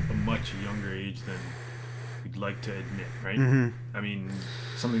a much younger age than we'd like to admit, right? Mm-hmm. I mean,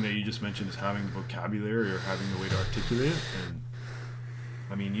 something that you just mentioned is having the vocabulary or having the way to articulate it. And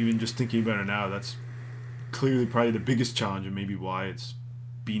I mean, even just thinking about it now, that's clearly probably the biggest challenge, and maybe why it's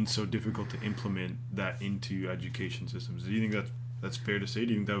been so difficult to implement that into education systems. Do you think that's fair to say?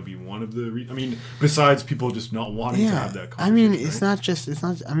 Do you think that would be one of the I mean, besides people just not wanting to have that conversation? I mean,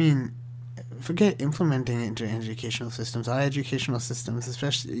 right? I mean, forget implementing it into educational systems. Our educational systems,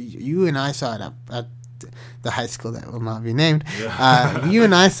 especially, you and I saw it at the high school that will not be named. Yeah. You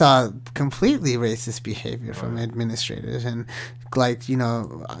and I saw completely racist behavior from administrators, and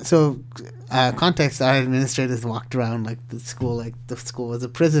context, our administrators walked around like the school was a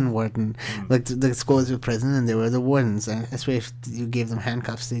prison warden. Like the school was a prison and they were the wardens, and especially if you gave them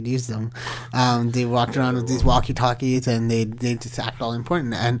handcuffs, they'd use them. They walked around with these walkie-talkies and they just act all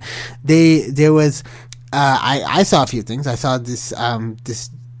important. And I saw a few things. I saw this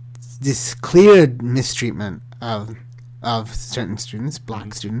clear mistreatment of certain students,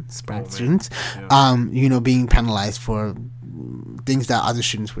 black students, brown students, being penalized for things that other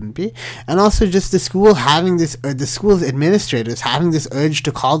students wouldn't be, and also just the school's administrators having this urge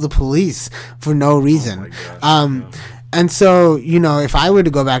to call the police for no reason. And so, if I were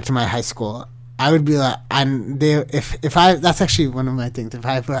to go back to my high school, I would be like, that's actually one of my things. If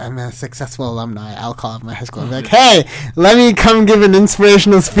I'm a successful alumni, I'll call up my high school and be like, hey, let me come give an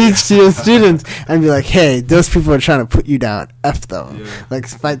inspirational speech to your students, and be like, hey, those people are trying to put you down. F them. Yeah. Like,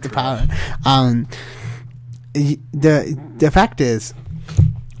 fight the power. The fact is,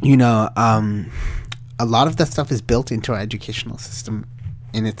 a lot of that stuff is built into our educational system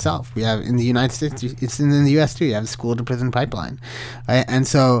in itself. We have in the United States, it's in the US too, you have a school to prison pipeline, right? And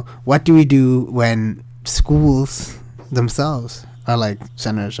so what do we do when schools themselves are like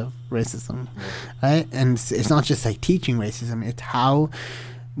centers of racism, right? And it's not just like teaching racism, it's how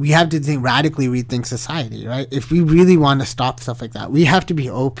we have to radically rethink society, right? If we really want to stop stuff like that, we have to be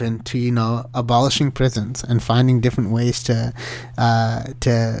open to, abolishing prisons and finding different ways to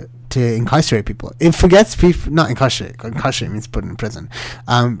incarcerate people. It forgets people, not incarcerate. Incarcerate means put in prison.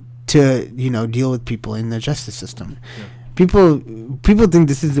 To deal with people in the justice system. Yeah. People think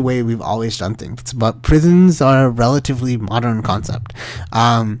this is the way we've always done things, but prisons are a relatively modern concept.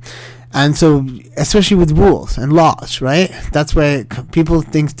 And so, especially with rules and laws, right? That's where people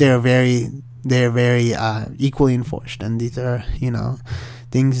think they're very equally enforced, and these are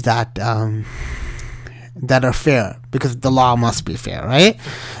things that are fair because the law must be fair, right?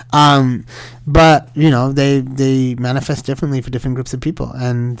 But they manifest differently for different groups of people,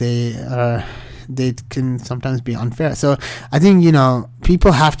 and they can sometimes be unfair. So I think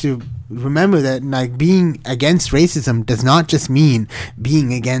people have to remember that like being against racism does not just mean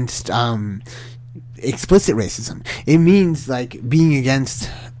being against explicit racism. It means like being against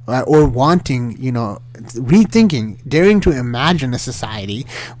or wanting, rethinking, daring to imagine a society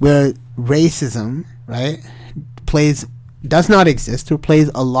where racism, right, does not exist or plays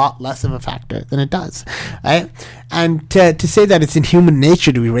a lot less of a factor than it does, right? And to say that it's in human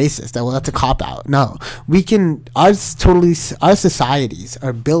nature to be racist, that's a cop-out. No. Our societies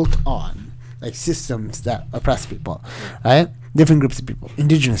are built on like systems that oppress people, right? Different groups of people,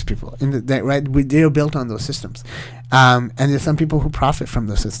 indigenous people, right? They're built on those systems. And there's some people who profit from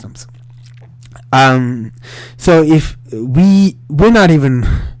those systems. So if we're not even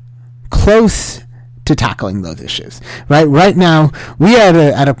close to tackling those issues, right? Right now, we are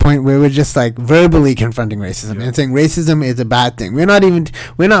at a point where we're just like verbally confronting racism and saying racism is a bad thing. We're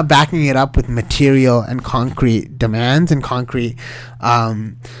not backing it up with material and concrete demands and concrete,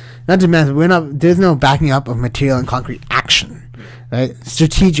 not demands. There's no backing up of material and concrete action, right?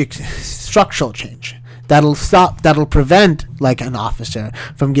 Strategic, structural change that'll prevent like an officer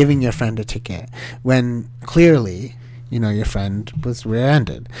from giving your friend a ticket when clearly, your friend was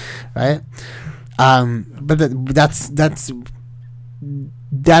rear-ended, right? But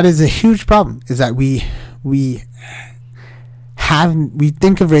that is a huge problem. Is that we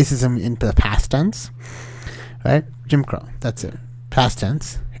think of racism in the past tense, right? Jim Crow. That's it, past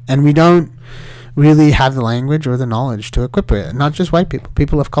tense, and we don't really have the language or the knowledge to equip it. Not just white people,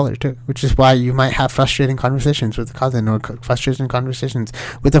 people of color too. Which is why you might have frustrating conversations with a cousin or frustrating conversations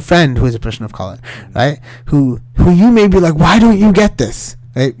with a friend who is a person of color, right? Who you may be like, why don't you get this?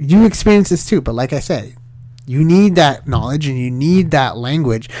 Right? You experience this too, but like I say, you need that knowledge and you need that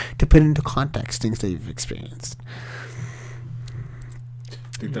language to put into context things that you've experienced.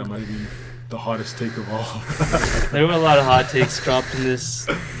 I think that might be the hottest take of all. There were a lot of hot takes dropped in this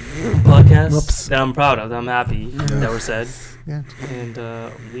podcast that I'm proud of, that I'm happy that were said. Yeah. And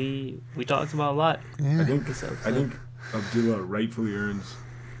we talked about a lot. Yeah. I think Abdullah rightfully earns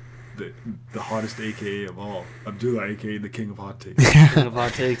the hottest AKA of all. Abdullah, AKA the King of Hot Takes. King of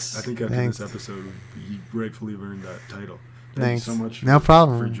Hot Takes. I think after this episode, he rightfully earned that title. Thank you so much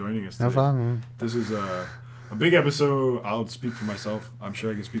for joining us today. No problem. This is a big episode. I'll speak for myself. I'm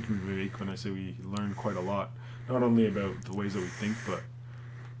sure I can speak for Vivek when I say we learned quite a lot, not only about the ways that we think, but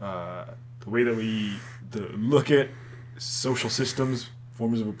the way that we look at social systems,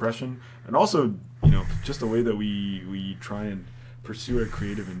 forms of oppression, and also, just the way that we try and pursue our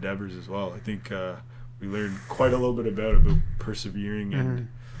creative endeavors as well. I think we learned quite a little bit about persevering and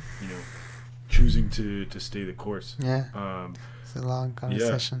choosing to stay the course. Yeah. It's a long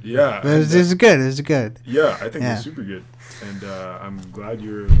conversation. Yeah. But it was good. It was good. Yeah, I think it's super good. And I'm glad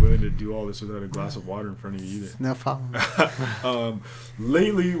you're willing to do all this without a glass of water in front of you either. No problem.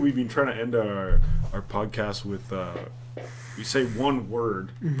 Lately, we've been trying to end our podcast with, we say one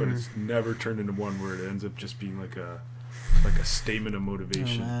word, but it's never turned into one word. It ends up just being like a statement of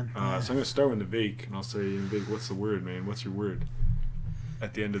motivation. Oh, man. So I'm going to start with Navik, and I'll say, Navik, what's the word, man? What's your word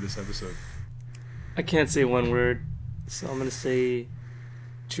at the end of this episode? I can't say one word, so I'm gonna say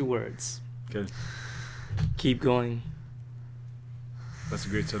 2 words. Okay. Keep going. That's a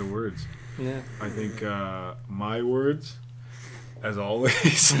great set of words. Yeah. I think my words, as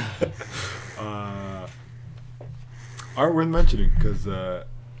always, aren't worth mentioning because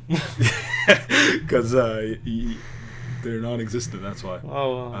they're non-existent. That's why.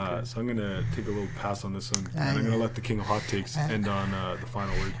 Oh. Okay. So I'm gonna take a little pass on this one, and I'm gonna let the king of hot takes end on the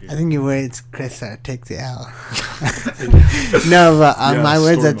final word here. I think your words, Chris, take the L. No, but my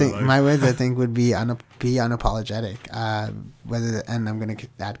words, I think, would be unapologetic. And I'm going to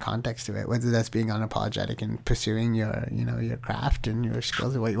add context to it. Whether that's being unapologetic in pursuing your craft and your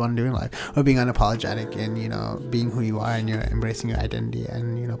skills and what you want to do in life, or being unapologetic in being who you are and you're embracing your identity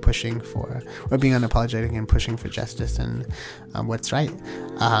and pushing for, or being unapologetic and pushing for justice and what's right.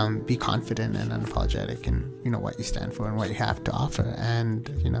 Be confident and unapologetic in what you stand for and what you have to offer, and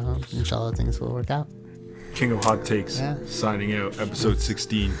inshallah things will work out. King of Hot Takes, signing out, episode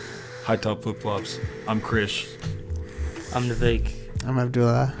 16, High Top Flip Flops. I'm Krish. I'm Navik. I'm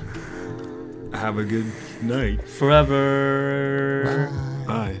Abdullah. Have a good night. Forever.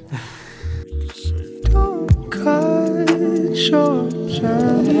 Bye. Don't cut short, short,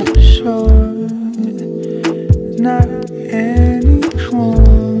 not anymore.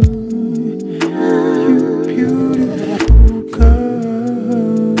 You beautiful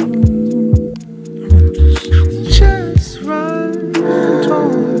girl. Just run,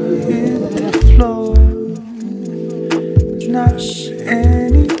 don't hit the floor. Not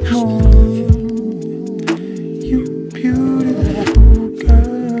anymore. You beautiful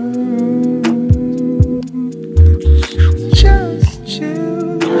girl. Just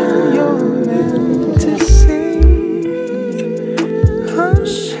chill, you're meant to sing.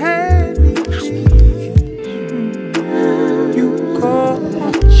 Unhappy, you go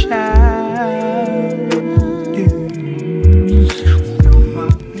on, child. You're my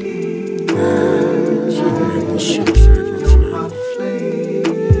need. What's your favorite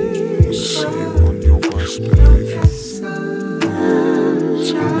flavor? Say it on your worst behavior.